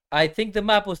 I think the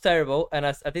map was terrible, and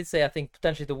I did say I think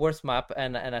potentially the worst map,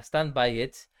 and I stand by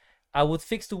it. I would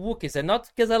fix the Wookiees, and not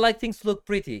because I like things to look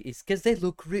pretty. It's because they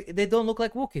don't look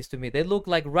like Wookiees to me. They look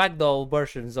like ragdoll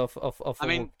versions of. I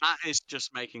mean, that is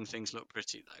just making things look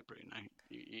pretty, though, Bruno.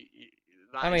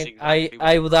 I mean,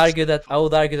 I would argue that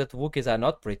Wookiees are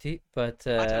not pretty, but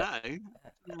I don't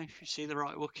know. If you see the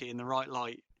right Wookiee in the right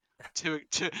light, 2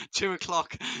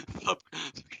 o'clock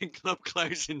club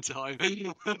closing time.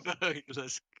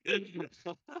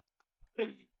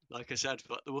 Like I said,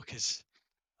 fuck the Wookiees.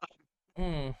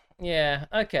 Yeah.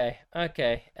 Okay.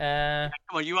 Come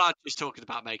on, you are just talking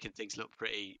about making things look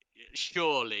pretty.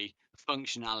 Surely,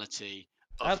 functionality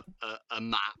of a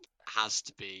map has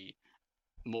to be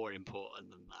more important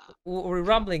than that. We're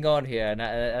rambling on here, and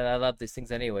I love these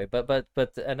things anyway. But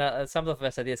some of the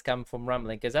best ideas come from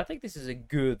rambling because I think this is a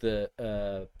good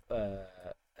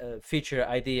feature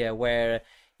idea where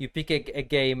you pick a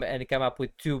game and you come up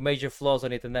with two major flaws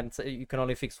on it, and then you can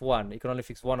only fix one. You can only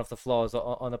fix one of the flaws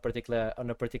on a particular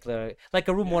like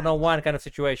a room 101 kind of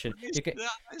situation.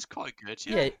 It's quite good.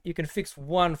 Yeah, you can fix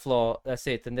one flaw. That's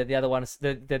it, and then the other one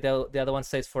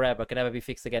stays forever. Can never be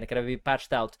fixed again. It can never be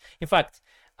patched out. In fact,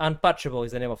 unpatchable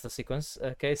is the name of the sequence.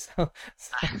 Okay, so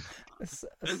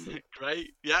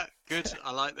great. Yeah, good.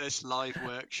 I like this live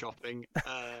workshopping.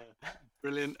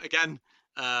 Brilliant. Again,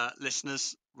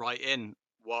 listeners, write in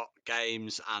what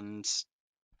games and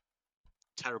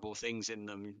terrible things in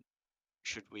them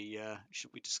should we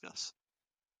discuss.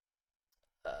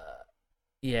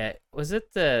 Yeah, was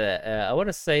it? I want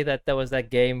to say that there was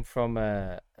that game from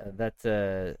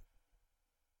that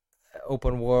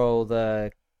open world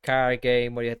car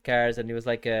game where you had cars and it was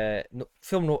like a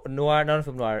film noir, not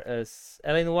film noir,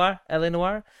 LA Noire. LA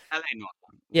Noire.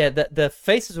 Yeah, the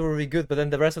faces were really good, but then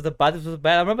the rest of the bodies was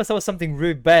bad. I remember there was something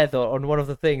really bad on one of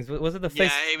the things. Was it the face?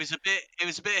 Yeah, it was a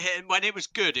bit hit. When it was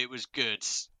good, it was good.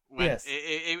 When yes.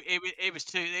 It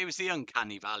was the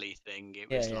Uncanny Valley thing. It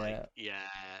was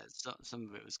some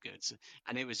of it was good,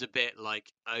 and it was a bit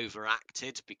like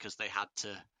overacted because they had to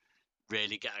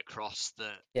really get across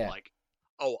that like,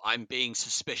 oh, I'm being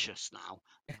suspicious now.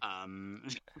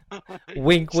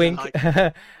 Wink, wink.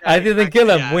 I didn't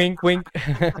kill him. Yeah. Wink, wink.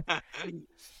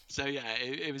 So yeah,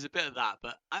 it was a bit of that,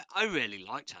 but I really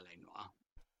liked LA Noire.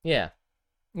 Yeah.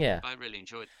 I really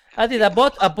enjoyed it. I did. I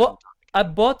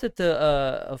bought it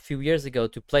a few years ago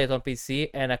to play it on PC,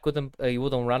 and I couldn't. It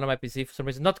wouldn't run on my PC for some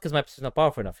reason. Not because my PC is not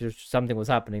powerful enough. Just something was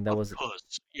happening. Of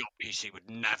course, your PC would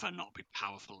never not be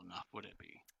powerful enough, would it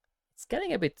be? It's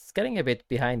getting a bit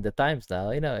behind the times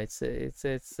now. You know, it's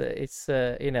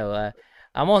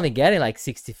I'm only getting like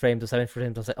 60 frames or 70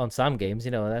 frames on some games.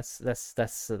 You know,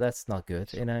 that's not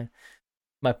good. You know,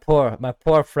 my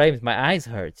poor frames, my eyes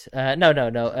hurt. No,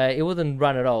 it wouldn't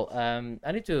run at all.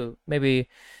 I need to maybe.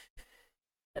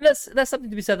 And that's something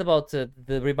to be said about the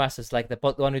remasters, like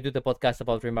when we do the podcast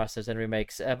about remasters and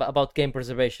remakes, about game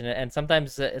preservation. And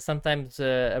sometimes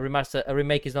a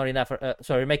remake is not enough.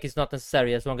 Remake is not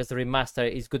necessary as long as the remaster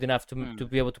is good enough to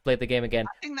be able to play the game again.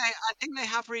 I think they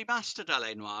have remastered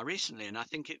LA Noire recently, and I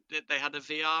think they had a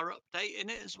VR update in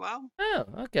it as well. Oh,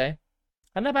 okay.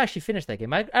 I never actually finished that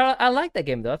game. I liked that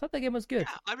game though. I thought that game was good.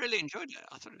 Yeah, I really enjoyed it.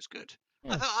 I thought it was good.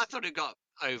 Yeah. I thought it got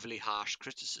overly harsh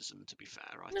criticism. To be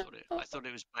fair, I thought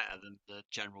it was better than the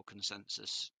general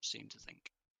consensus seemed to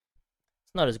think.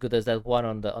 It's not as good as that one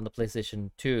on the PlayStation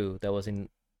 2 that was in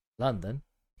London.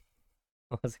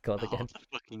 What was it called again? The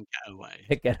fucking Getaway.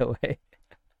 The Getaway.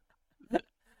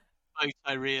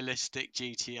 Photorealistic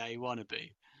GTA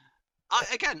wannabe. I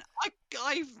enjoyed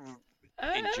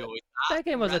that. That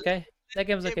game was okay. That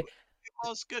game was okay. It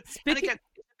was good. And again,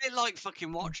 it's a bit like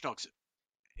fucking Watch Dogs.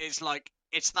 It's like,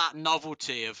 it's that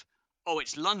novelty of, oh,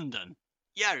 it's London.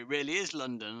 Yeah, it really is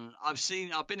London. I've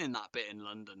been in that bit in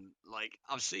London. Like,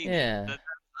 I've seen it. That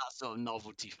sort of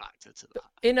novelty factor to that.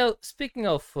 You know, speaking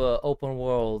of open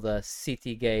world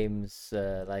city games,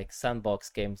 like sandbox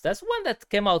games, that's one that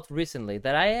came out recently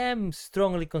that I am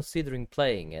strongly considering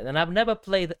playing it. And I've never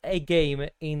played a game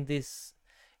in this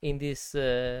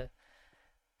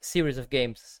series of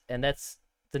games, and that's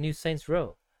the new Saints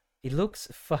Row. It looks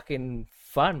fucking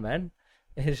fun, man.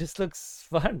 It just looks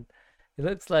fun. It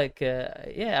looks like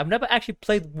I've never actually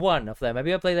played one of them. Have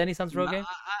you ever played any Saints Row game?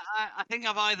 I think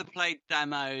I've either played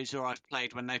demos or I've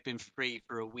played when they've been free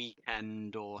for a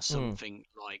weekend or something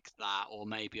like that, or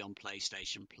maybe on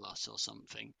PlayStation Plus or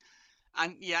something.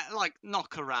 And yeah, like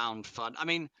knock around fun. I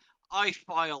mean, I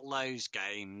file those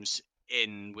games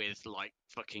in with like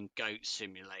fucking Goat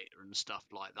Simulator and stuff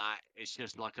like that. It's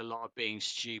just like a lot of being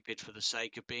stupid for the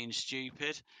sake of being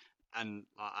stupid, and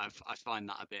I find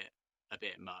that a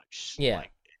bit much. Yeah,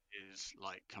 like, it is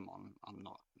like, come on, I'm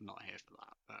not here for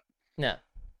that. But no,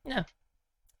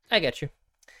 I get you.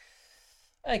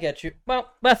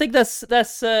 Well, but I think that's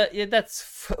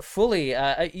fully.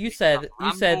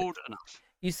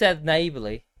 You said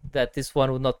naively that this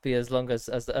one would not be as long as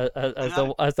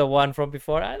the one from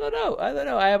before. I don't know.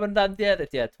 I haven't done the edit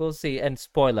yet. We'll see. And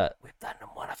spoiler, we've done them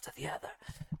one after the other.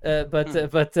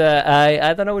 But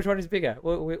I don't know which one is bigger.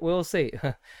 We'll see.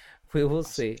 We will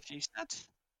see. She said.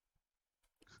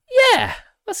 Yeah.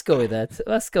 Let's go with that.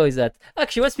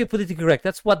 Actually, let's be politically correct.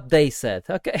 That's what they said.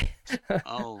 Okay.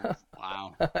 Oh,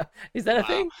 wow. Is that a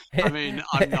thing? I mean,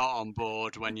 I'm not on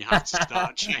board when you have to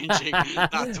start changing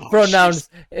pronouns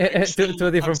to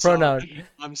a different pronoun.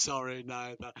 I'm sorry.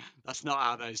 No, that's not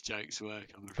how those jokes work.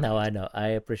 No, I know. I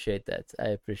appreciate that.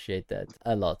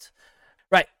 A lot.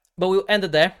 Right. But we'll end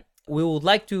it there. We would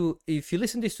like to, if you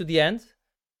listen this to the end,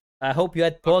 I hope you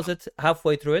had paused it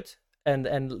halfway through it.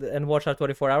 And watch our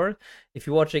 24 hours. If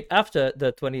you're watching after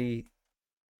the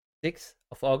 26th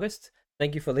of August,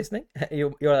 thank you for listening.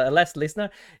 You're a last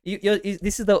listener.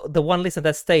 This is the one listener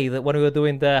that stayed when we were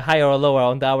doing the higher or lower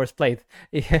on the hours played.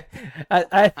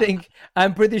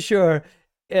 I'm pretty sure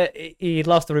he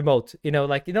lost the remote.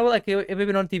 Like you've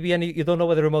been on TV and you don't know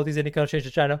where the remote is and you can't change the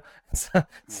channel. So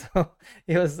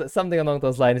it was something along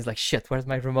those lines. It's like, shit, where's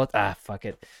my remote? Fuck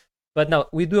it. But no,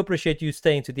 we do appreciate you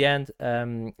staying to the end,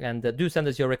 and do send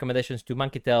us your recommendations to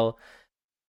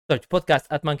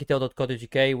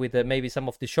podcast@monkeytail.co.uk with maybe some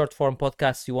of the short form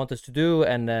podcasts you want us to do,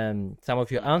 and some of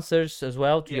your answers as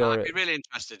well. I'd be really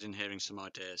interested in hearing some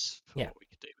ideas for what we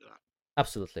could do with that.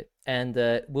 Absolutely. And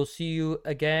we'll see you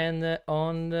again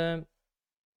on the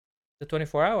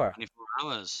 24 hour. 24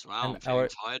 hours. Wow, I'm feeling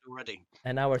tired already.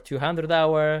 And our 200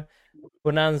 hour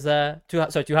Bonanza,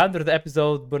 200th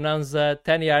episode Bonanza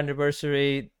 10-year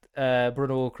anniversary.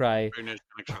 Bruno will cry. Bruno's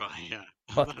gonna cry. Yeah.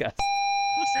 Podcast.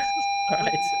 All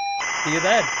right. See you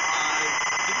then.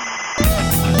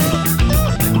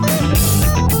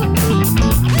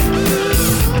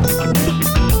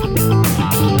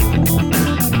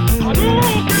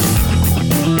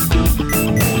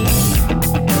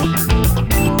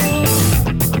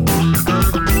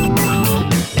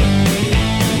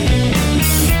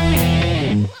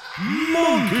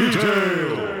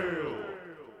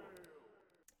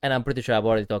 And I'm pretty sure I've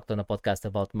already talked on a podcast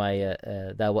about my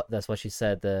that's what she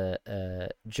said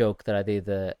joke that I did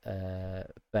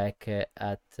back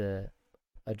at a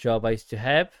job I used to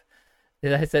have,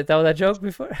 Did I say that joke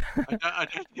before? I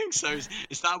don't think so.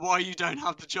 Is that why you don't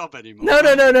have the job anymore?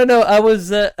 No. I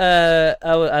was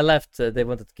I left. They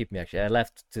wanted to keep me actually. I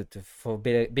left for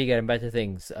bigger and better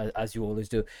things, as you always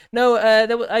do. No, I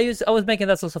was making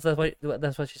that sort of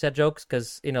that's what she said jokes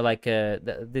because like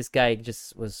this guy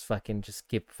just was fucking just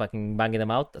keep fucking banging them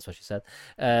out. That's what she said.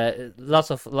 Lots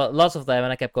of them,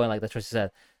 and I kept going like that's what she said.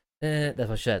 That's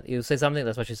what she said. You say something.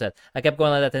 That's what she said. I kept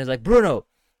going like that, and he's like Bruno.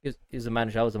 He's the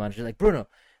manager. I was the manager. He's like Bruno.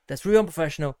 That's really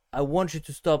unprofessional. I want you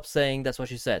to stop saying that's what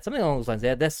she said. Something along those lines.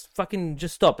 Yeah, that's fucking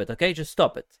just stop it, okay? Just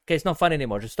stop it. Okay, it's not fun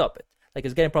anymore. Just stop it. Like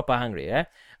it's getting proper hungry, yeah?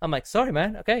 I'm like, sorry,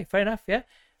 man. Okay, fair enough, yeah?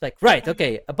 Like, right,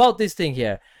 okay, about this thing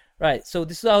here. Right, so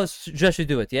this is how I suggest you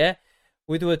do it, yeah?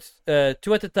 We do it 2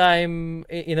 at a time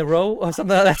in a row or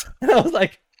something like that. And I was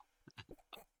like,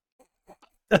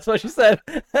 that's what she said.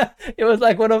 It was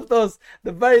like one of those.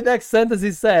 The very next sentence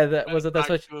he said was that's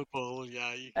what.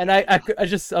 And I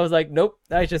was like, nope.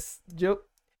 I just joke.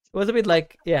 It was a bit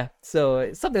like, yeah.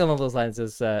 So something along those lines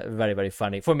is very, very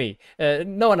funny for me.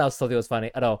 No one else thought it was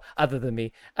funny at all, other than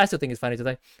me. I still think it's funny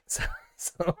today.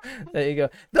 So there you go.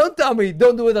 Don't tell me,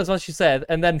 don't do it. That's what she said,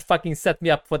 and then fucking set me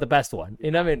up for the best one.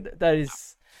 You know what I mean?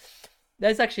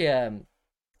 That's actually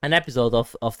an episode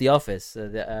of The Office,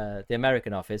 the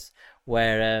American Office,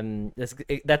 where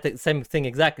that same thing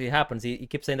exactly happens. He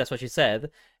keeps saying that's what she said,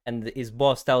 and his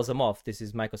boss tells him off. This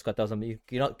is Michael Scott tells him you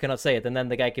cannot say it, and then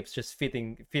the guy keeps just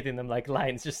feeding them like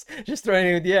lines, just throwing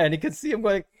it in the air, and you can see him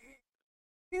going,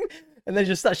 and then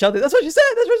just start shouting, "That's what she said!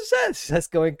 That's what she said!" That's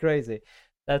going crazy.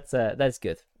 That's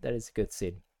good. That is a good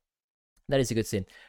scene. That is a good scene.